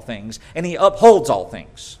over all things, and He upholds all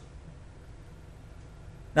things.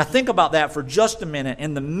 Now think about that for just a minute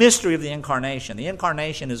in the mystery of the incarnation. The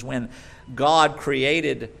incarnation is when God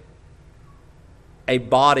created a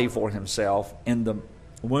body for Himself in the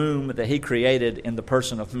womb that He created in the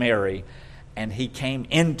person of Mary, and He came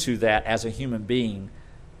into that as a human being,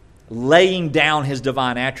 laying down His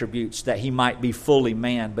divine attributes that He might be fully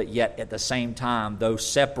man, but yet at the same time, though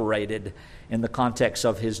separated in the context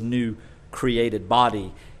of His new created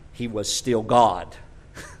body, He was still God.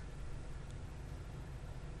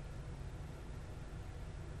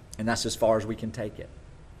 And that's as far as we can take it.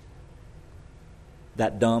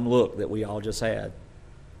 That dumb look that we all just had.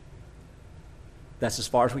 That's as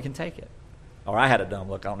far as we can take it. Or I had a dumb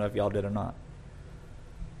look. I don't know if y'all did or not.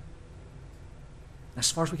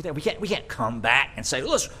 As far as we can take, we can't come back and say,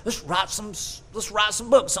 let's write some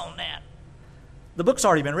books on that. The book's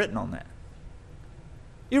already been written on that.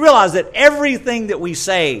 You realize that everything that we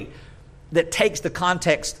say that takes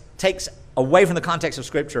away from the context of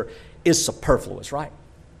Scripture is superfluous, right?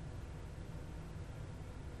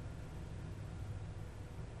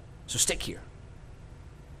 So stick here.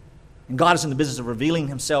 And God is in the business of revealing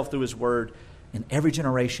Himself through His Word in every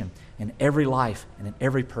generation, in every life, and in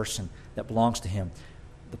every person that belongs to Him.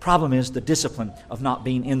 The problem is the discipline of not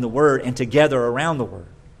being in the Word and together around the Word.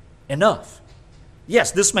 Enough.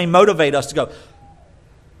 Yes, this may motivate us to go,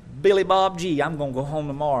 Billy Bob G, I'm going to go home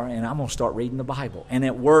tomorrow and I'm going to start reading the Bible. And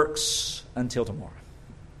it works until tomorrow.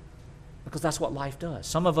 Because that's what life does.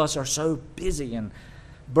 Some of us are so busy and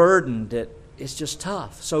burdened that it's just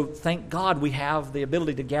tough. So thank God we have the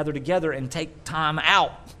ability to gather together and take time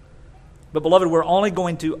out. But beloved, we're only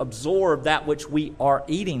going to absorb that which we are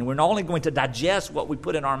eating. We're not only going to digest what we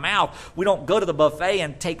put in our mouth. We don't go to the buffet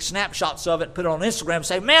and take snapshots of it, put it on Instagram and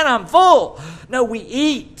say, man, I'm full. No, we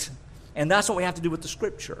eat. And that's what we have to do with the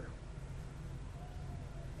Scripture.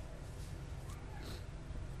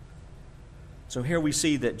 So here we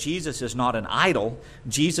see that Jesus is not an idol.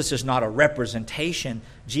 Jesus is not a representation.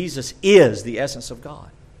 Jesus is the essence of God.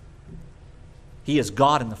 He is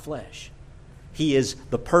God in the flesh. He is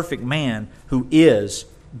the perfect man who is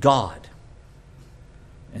God.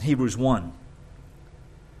 In Hebrews 1,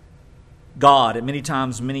 God, at many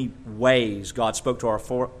times, many ways, God spoke to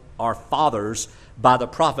our fathers by the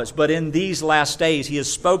prophets. But in these last days, He has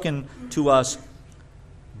spoken to us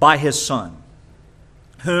by His Son,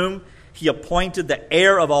 whom He appointed the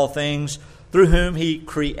heir of all things, through whom He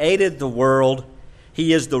created the world.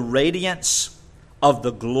 He is the radiance of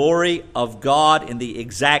the glory of God in the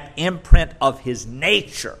exact imprint of His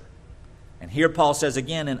nature. And here Paul says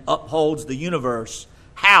again, and upholds the universe.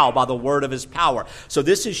 How? By the word of His power. So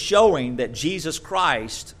this is showing that Jesus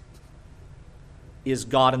Christ is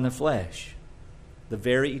God in the flesh, the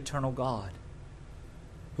very eternal God,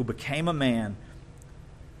 who became a man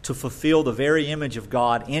to fulfill the very image of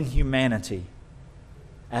God in humanity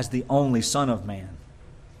as the only Son of Man,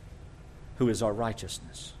 who is our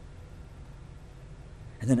righteousness.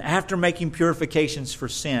 And then after making purifications for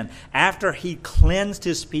sin, after He cleansed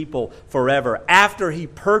His people forever, after He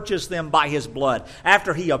purchased them by His blood,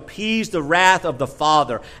 after He appeased the wrath of the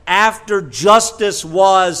Father, after justice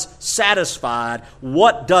was satisfied,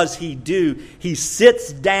 what does He do? He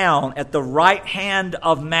sits down at the right hand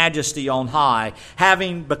of majesty on high,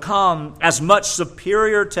 having become as much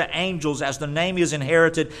superior to angels as the name He has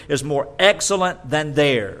inherited is more excellent than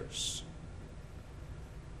theirs.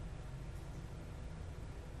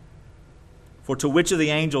 For to which of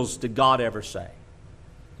the angels did God ever say?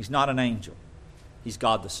 He's not an angel. He's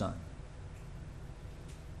God the Son.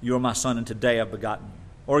 You are my son, and today I've begotten you.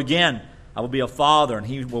 Or again, I will be a father, and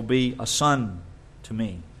he will be a son to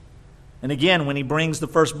me. And again, when he brings the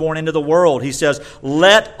firstborn into the world, he says,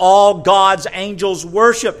 let all God's angels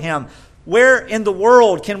worship him. Where in the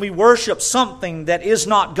world can we worship something that is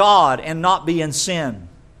not God and not be in sin?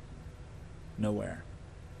 Nowhere.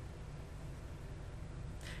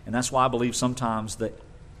 And that's why I believe sometimes the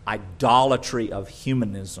idolatry of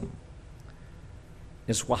humanism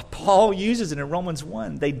is why Paul uses it in Romans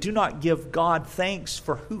 1. They do not give God thanks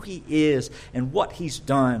for who He is and what He's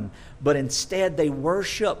done, but instead they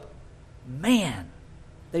worship man.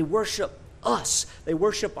 They worship us. They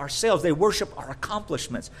worship ourselves. They worship our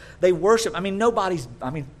accomplishments. They worship,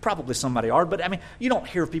 probably somebody are, but you don't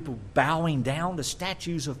hear people bowing down to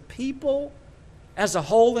statues of people as a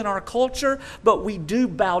whole in our culture, but we do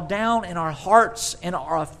bow down in our hearts and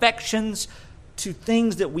our affections to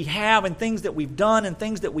things that we have and things that we've done and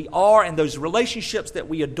things that we are and those relationships that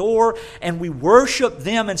we adore, and we worship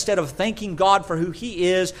them instead of thanking God for who He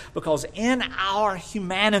is, because in our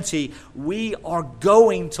humanity we are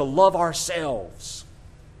going to love ourselves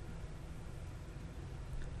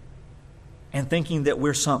and thinking that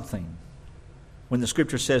we're something when the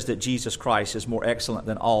Scripture says that Jesus Christ is more excellent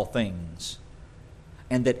than all things,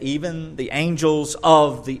 and that even the angels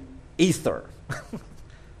of the ether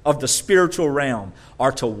of the spiritual realm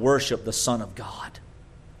are to worship the Son of God.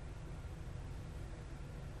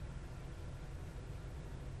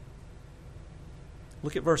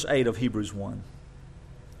 Look at verse 8 of Hebrews 1.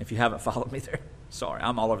 If you haven't followed me there, sorry,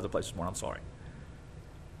 I'm all over the place this morning, I'm sorry.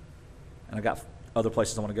 And I got other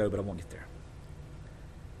places I want to go, but I won't get there.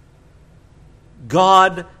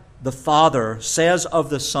 God the Father says of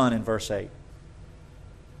the Son in verse 8,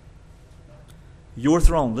 your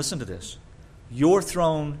throne, listen to this, your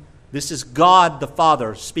throne, this is God the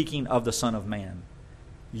Father speaking of the Son of Man.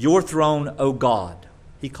 Your throne, O God,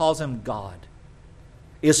 He calls Him God,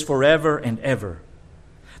 is forever and ever.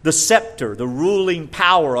 The scepter, the ruling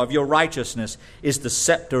power of your righteousness is the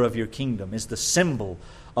scepter of your kingdom, is the symbol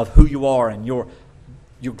of who you are and your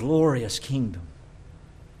glorious kingdom.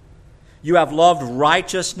 You have loved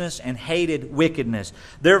righteousness and hated wickedness.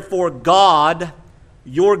 Therefore God,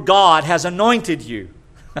 your God, has anointed you.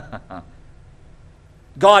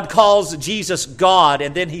 God calls Jesus God,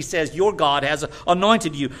 and then He says, your God has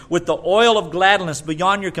anointed you with the oil of gladness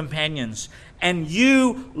beyond your companions. And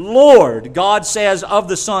you, Lord, God says of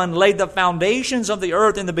the Son, laid the foundations of the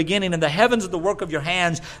earth in the beginning, and the heavens are the work of your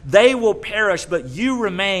hands. They will perish, but you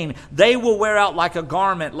remain. They will wear out like a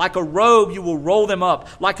garment. Like a robe, you will roll them up.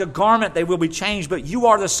 Like a garment, they will be changed. But you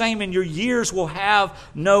are the same, and your years will have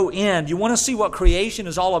no end. You want to see what creation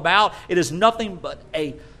is all about? It is nothing but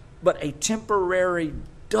a temporary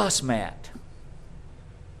dust mat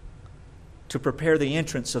to prepare the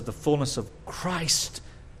entrance of the fullness of Christ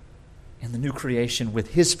in the new creation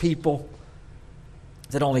with His people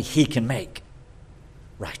that only He can make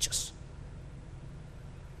righteous.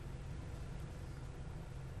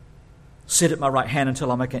 Sit at my right hand until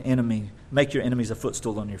I make your enemies a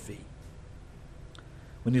footstool on your feet.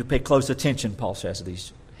 We need to pay close attention, Paul says to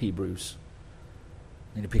these Hebrews.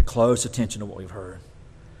 We need to pay close attention to what we've heard,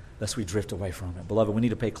 lest we drift away from it. Beloved, we need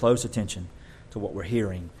to pay close attention to what we're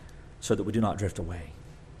hearing so that we do not drift away.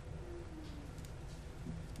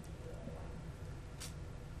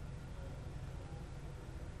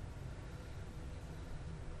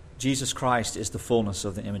 Jesus Christ is the fullness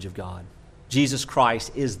of the image of God. Jesus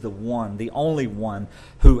Christ is the one, the only one,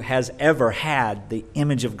 who has ever had the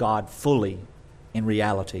image of God fully in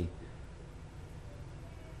reality.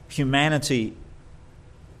 Humanity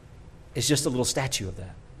is just a little statue of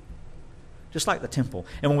that. Just like the temple.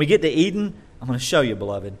 And when we get to Eden, I'm going to show you,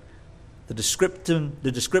 beloved, the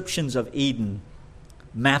descriptions of Eden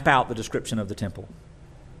map out the description of the temple,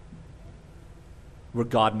 where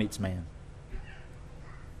God meets man.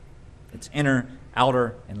 It's inner,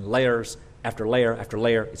 outer, and layers after layer after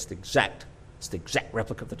layer. It's the exact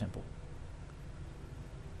replica of the temple.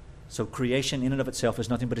 So creation in and of itself is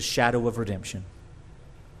nothing but a shadow of redemption,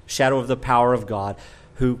 shadow of the power of God,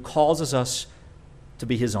 who causes us to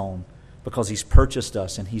be His own because He's purchased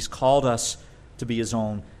us and He's called us to be His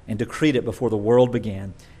own and decreed it before the world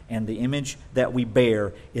began. And the image that we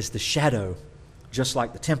bear is the shadow, just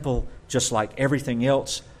like the temple, just like everything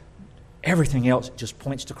else. Everything else just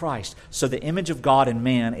points to Christ. So the image of God in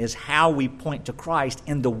man is how we point to Christ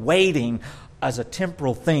in the waiting as a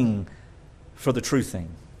temporal thing for the true thing.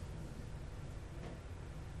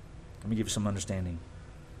 Let me give you some understanding.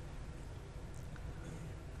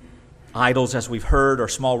 Idols, as we've heard, are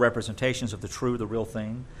small representations of the true, the real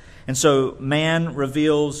thing. And so man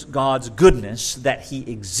reveals God's goodness, that he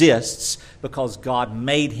exists because God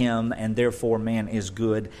made him, and therefore man is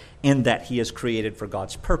good in that he is created for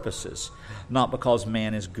God's purposes, not because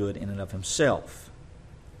man is good in and of himself.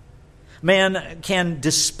 Man can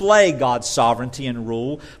display God's sovereignty and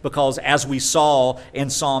rule because, as we saw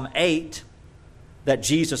in Psalm 8, that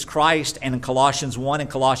Jesus Christ, and in Colossians 1 and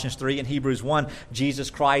Colossians 3 and Hebrews 1,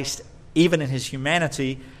 Jesus Christ, even in his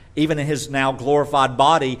humanity, even in his now glorified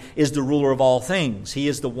body, is the ruler of all things. He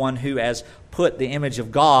is the one who has put the image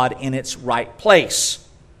of God in its right place,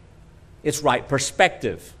 its right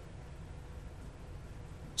perspective.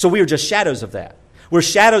 So we are just shadows of that. We're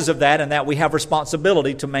shadows of that, in that we have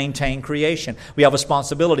responsibility to maintain creation. We have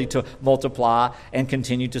responsibility to multiply and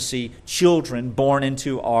continue to see children born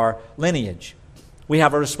into our lineage. We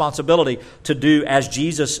have a responsibility to do as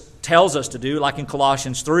Jesus tells us to do, like in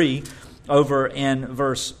Colossians 3, over in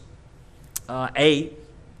verse 8,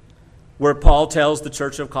 where Paul tells the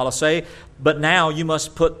church of Colossae, but now you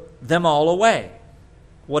must put them all away.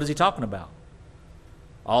 What is he talking about?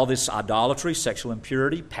 All this idolatry, sexual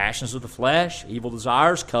impurity, passions of the flesh, evil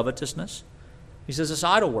desires, covetousness. He says it's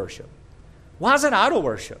idol worship. Why is it idol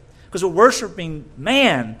worship? Because we're worshiping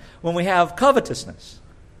man when we have covetousness.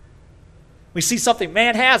 We see something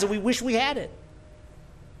man has and we wish we had it.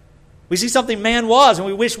 We see something man was and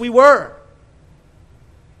we wish we were.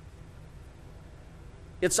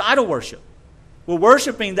 It's idol worship. We're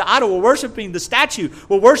worshiping the idol. We're worshiping the statue.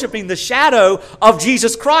 We're worshiping the shadow of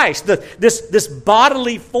Jesus Christ. This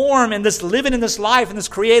bodily form and this living in this life and this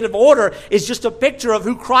creative order is just a picture of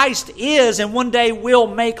who Christ is, and one day will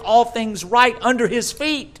make all things right under his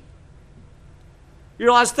feet. You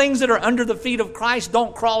realize things that are under the feet of Christ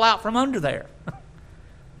don't crawl out from under there.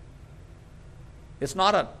 It's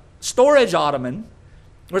not a storage ottoman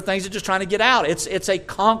where things are just trying to get out. It's a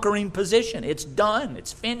conquering position. It's done.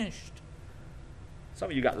 It's finished. Some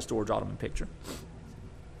of you got the storage ottoman picture.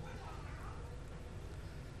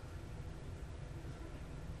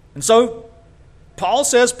 And so Paul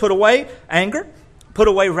says, put away anger, put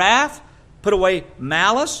away wrath, put away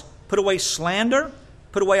malice, put away slander,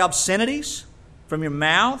 put away obscenities from your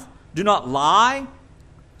mouth. Do not lie,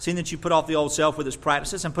 seeing that you put off the old self with its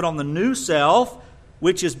practices and put on the new self,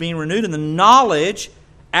 which is being renewed in the knowledge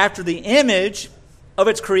after the image of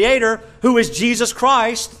its Creator, who is Jesus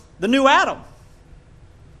Christ, the new Adam.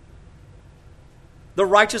 The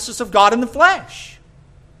righteousness of God in the flesh.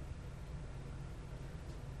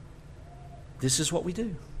 This is what we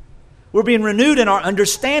do. We're being renewed in our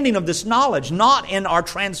understanding of this knowledge, not in our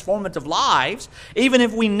transformative lives. Even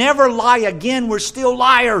if we never lie again, we're still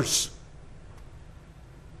liars.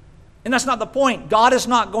 And that's not the point. God is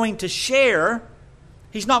not going to share,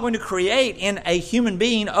 He's not going to create in a human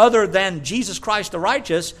being other than Jesus Christ the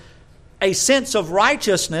righteous a sense of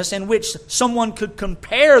righteousness in which someone could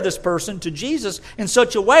compare this person to Jesus in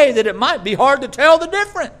such a way that it might be hard to tell the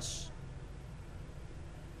difference.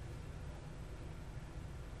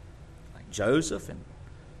 Like Joseph and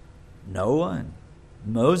Noah and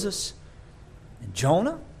Moses and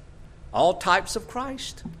Jonah, all types of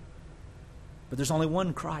Christ. But there's only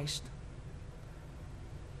one Christ.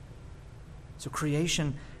 So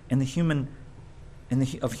creation and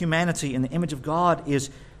of humanity in the image of God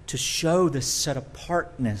is to show this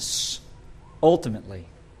set-apartness, ultimately.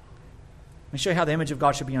 Let me show you how the image of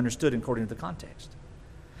God should be understood according to the context.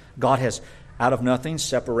 God has, out of nothing,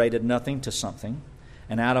 separated nothing to something.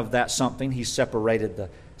 And out of that something, He separated the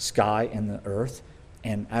sky and the earth.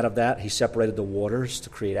 And out of that, He separated the waters to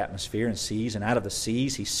create atmosphere and seas. And out of the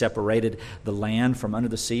seas, He separated the land from under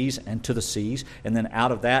the seas and to the seas. And then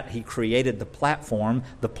out of that, He created the platform,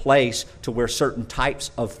 the place to where certain types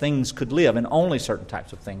of things could live. And only certain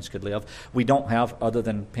types of things could live. We don't have, other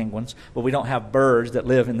than penguins, but we don't have birds that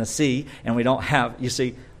live in the sea. And we don't have,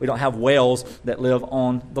 we don't have whales that live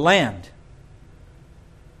on the land.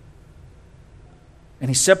 And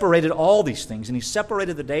He separated all these things, and He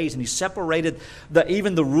separated the days, and He separated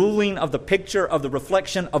even the ruling of the picture of the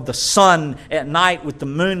reflection of the sun at night with the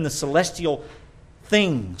moon and the celestial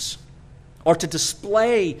things, or to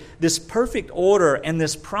display this perfect order and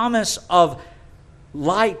this promise of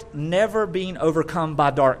light never being overcome by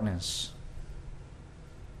darkness.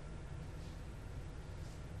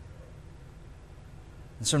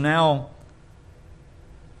 And so now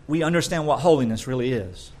we understand what holiness really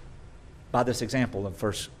is by this example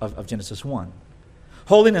of Genesis 1.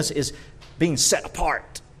 Holiness is being set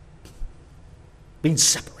apart, being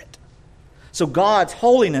separate. So God's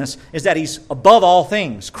holiness is that He's above all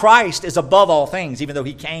things. Christ is above all things, even though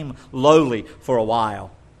He came lowly for a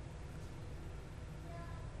while.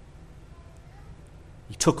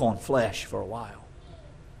 He took on flesh for a while.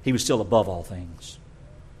 He was still above all things.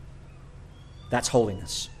 That's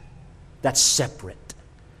holiness. That's separate.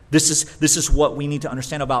 This is what we need to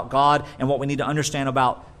understand about God and what we need to understand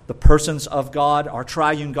about the persons of God, our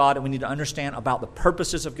triune God, and we need to understand about the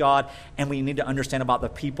purposes of God, and we need to understand about the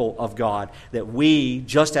people of God. That we,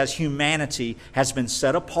 just as humanity has been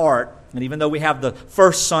set apart, and even though we have the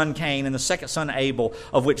first son Cain and the second son Abel,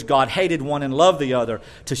 of which God hated one and loved the other,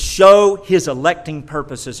 to show His electing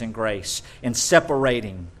purposes in grace, in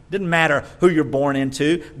separating. It doesn't matter who you're born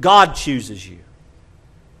into, God chooses you.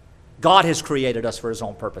 God has created us for His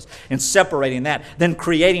own purpose. In separating that, then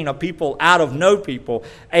creating a people out of no people,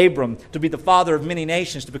 Abram, to be the father of many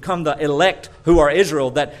nations, to become the elect who are Israel,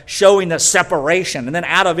 that showing the separation. And then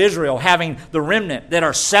out of Israel, having the remnant that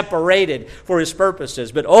are separated for His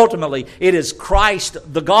purposes. But ultimately, it is Christ,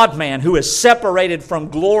 the God-man, who is separated from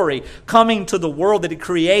glory, coming to the world that He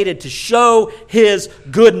created to show His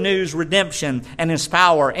good news redemption and His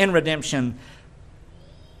power in redemption,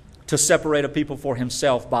 to separate a people for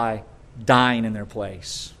Himself by dying in their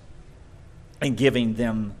place and giving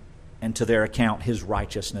them and to their account His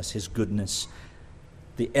righteousness, His goodness,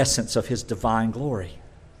 the essence of His divine glory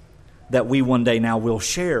that we one day now will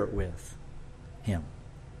share with Him.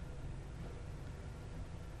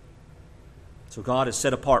 So God is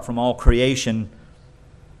set apart from all creation,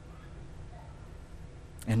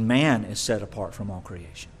 and man is set apart from all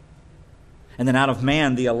creation. And then out of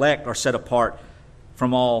man, the elect are set apart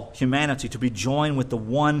from all humanity, to be joined with the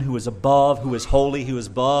one who is above, who is holy, who is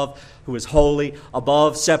above, who is holy,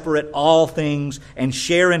 above, separate all things, and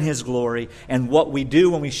share in His glory. And what we do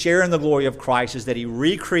when we share in the glory of Christ is that He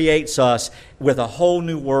recreates us with a whole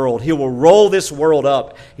new world. He will roll this world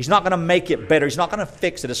up. He's not going to make it better. He's not going to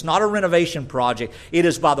fix it. It's not a renovation project. It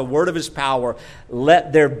is by the word of His power.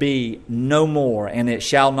 Let there be no more, and it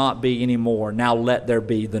shall not be any more. Now let there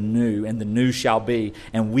be the new, and the new shall be,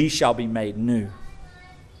 and we shall be made new.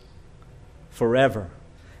 Forever.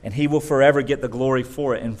 And He will forever get the glory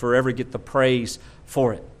for it and forever get the praise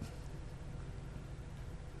for it.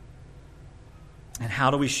 And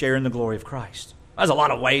how do we share in the glory of Christ? There's a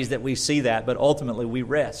lot of ways that we see that, but ultimately we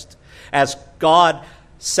rest. As God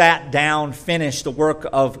sat down, finished the work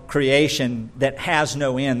of creation that has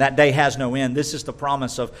no end. That day has no end. This is the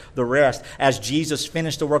promise of the rest. As Jesus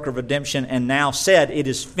finished the work of redemption and now said, it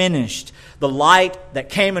is finished. The light that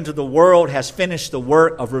came into the world has finished the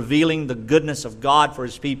work of revealing the goodness of God for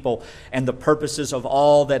His people and the purposes of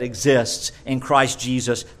all that exists in Christ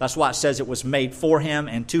Jesus. That's why it says it was made for Him,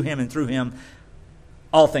 and to Him and through Him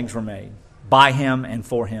all things were made. By Him and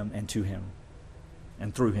for Him and to Him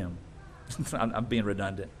and through Him. I'm being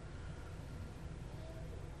redundant.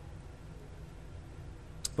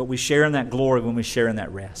 But we share in that glory when we share in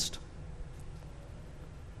that rest.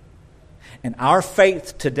 And our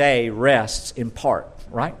faith today rests in part,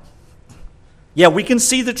 right? Yeah, we can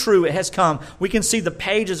see the true. It has come. We can see the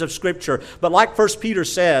pages of Scripture. But like 1 Peter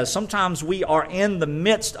says, sometimes we are in the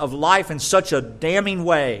midst of life in such a damning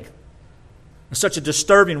way, in such a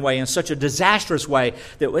disturbing way, in such a disastrous way,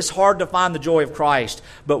 that it's hard to find the joy of Christ.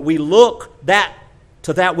 But we look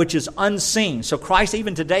to that which is unseen. So Christ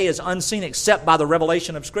even today is unseen except by the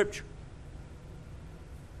revelation of Scripture.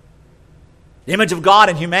 The image of God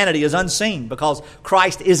in humanity is unseen because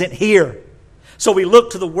Christ isn't here. So we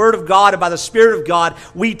look to the Word of God, and by the Spirit of God,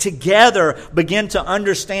 we together begin to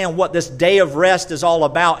understand what this day of rest is all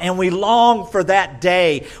about. And we long for that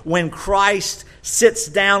day when Christ sits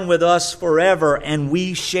down with us forever and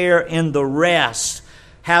we share in the rest,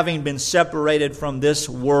 having been separated from this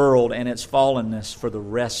world and its fallenness for the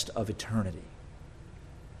rest of eternity.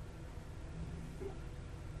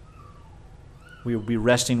 We will be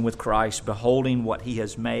resting with Christ, beholding what He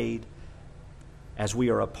has made, as we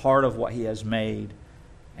are a part of what He has made,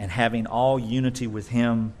 and having all unity with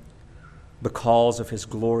Him because of His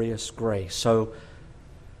glorious grace. So,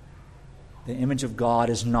 the image of God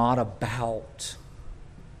is not about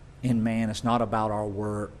in man. It's not about our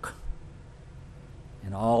work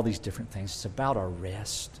and all these different things. It's about our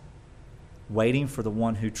rest, waiting for the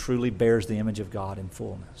one who truly bears the image of God in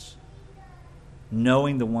fullness.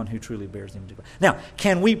 Knowing the one who truly bears the image of God. Now,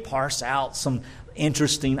 can we parse out some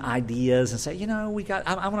interesting ideas and say,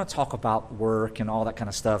 I want to talk about work and all that kind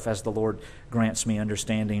of stuff as the Lord grants me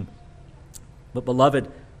understanding. But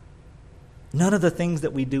beloved, none of the things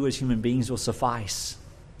that we do as human beings will suffice,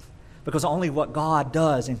 because only what God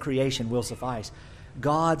does in creation will suffice.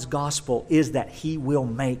 God's gospel is that He will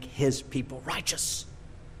make His people righteous.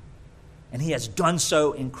 And He has done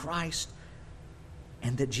so in Christ.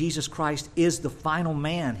 And that Jesus Christ is the final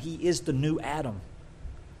man. He is the new Adam,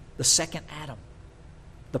 the second Adam,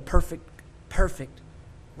 the perfect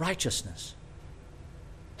righteousness.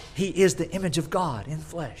 He is the image of God in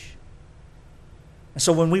flesh. And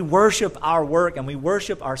so when we worship our work and we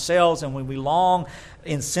worship ourselves and when we long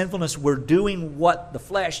in sinfulness, we're doing what the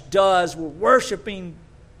flesh does. We're worshiping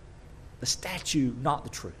the statue, not the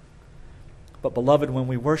truth. But beloved, when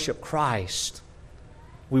we worship Christ,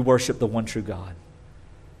 we worship the one true God,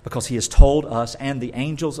 because He has told us and the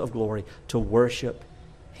angels of glory to worship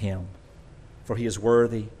Him. For He is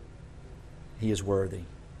worthy. He is worthy.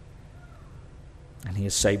 And He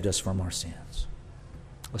has saved us from our sins.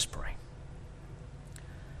 Let's pray.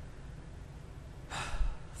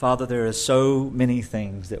 Father, there are so many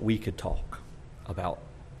things that we could talk about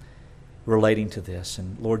relating to this.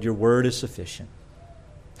 And Lord, Your Word is sufficient.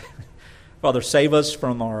 Father, save us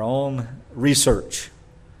from our own research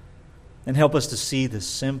and help us to see the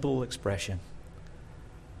simple expression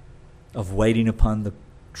of waiting upon the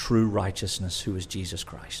true righteousness who is Jesus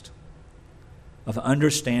Christ. Of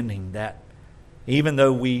understanding that even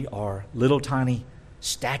though we are little tiny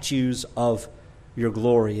statues of Your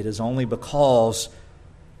glory, it is only because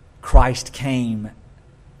Christ came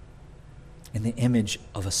in the image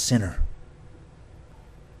of a sinner.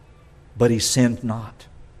 But He sinned not.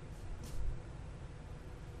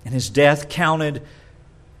 And His death counted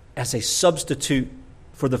as a substitute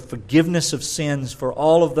for the forgiveness of sins for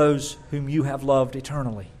all of those whom You have loved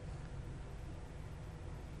eternally.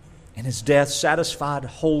 And His death satisfied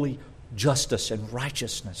holy justice and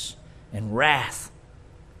righteousness and wrath.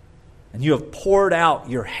 And You have poured out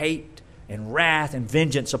Your hate and wrath and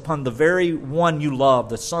vengeance upon the very one You love,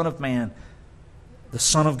 the Son of Man, the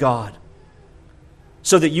Son of God,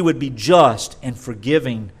 so that You would be just and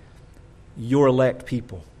forgiving Your elect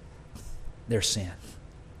people their sin.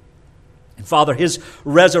 And Father, His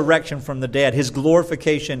resurrection from the dead, His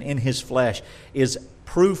glorification in His flesh is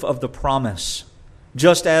proof of the promise,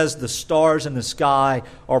 just as the stars in the sky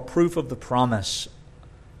are proof of the promise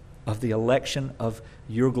of the election of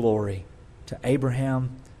Your glory to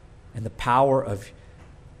Abraham, and the power of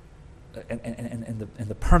and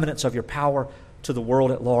the permanence of Your power to the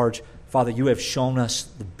world at large. Father, You have shown us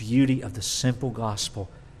the beauty of the simple gospel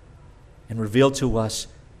and revealed to us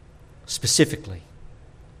specifically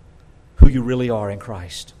who You really are in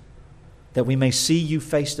Christ, that we may see You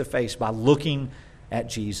face to face by looking at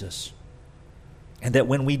Jesus, and that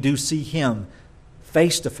when we do see Him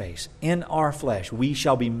face to face in our flesh, we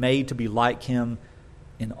shall be made to be like Him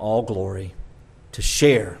in all glory, to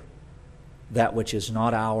share that which is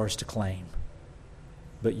not ours to claim,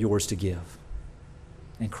 but Yours to give.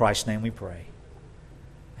 In Christ's name we pray.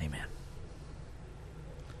 Amen.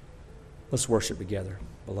 Let's worship together,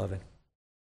 beloved.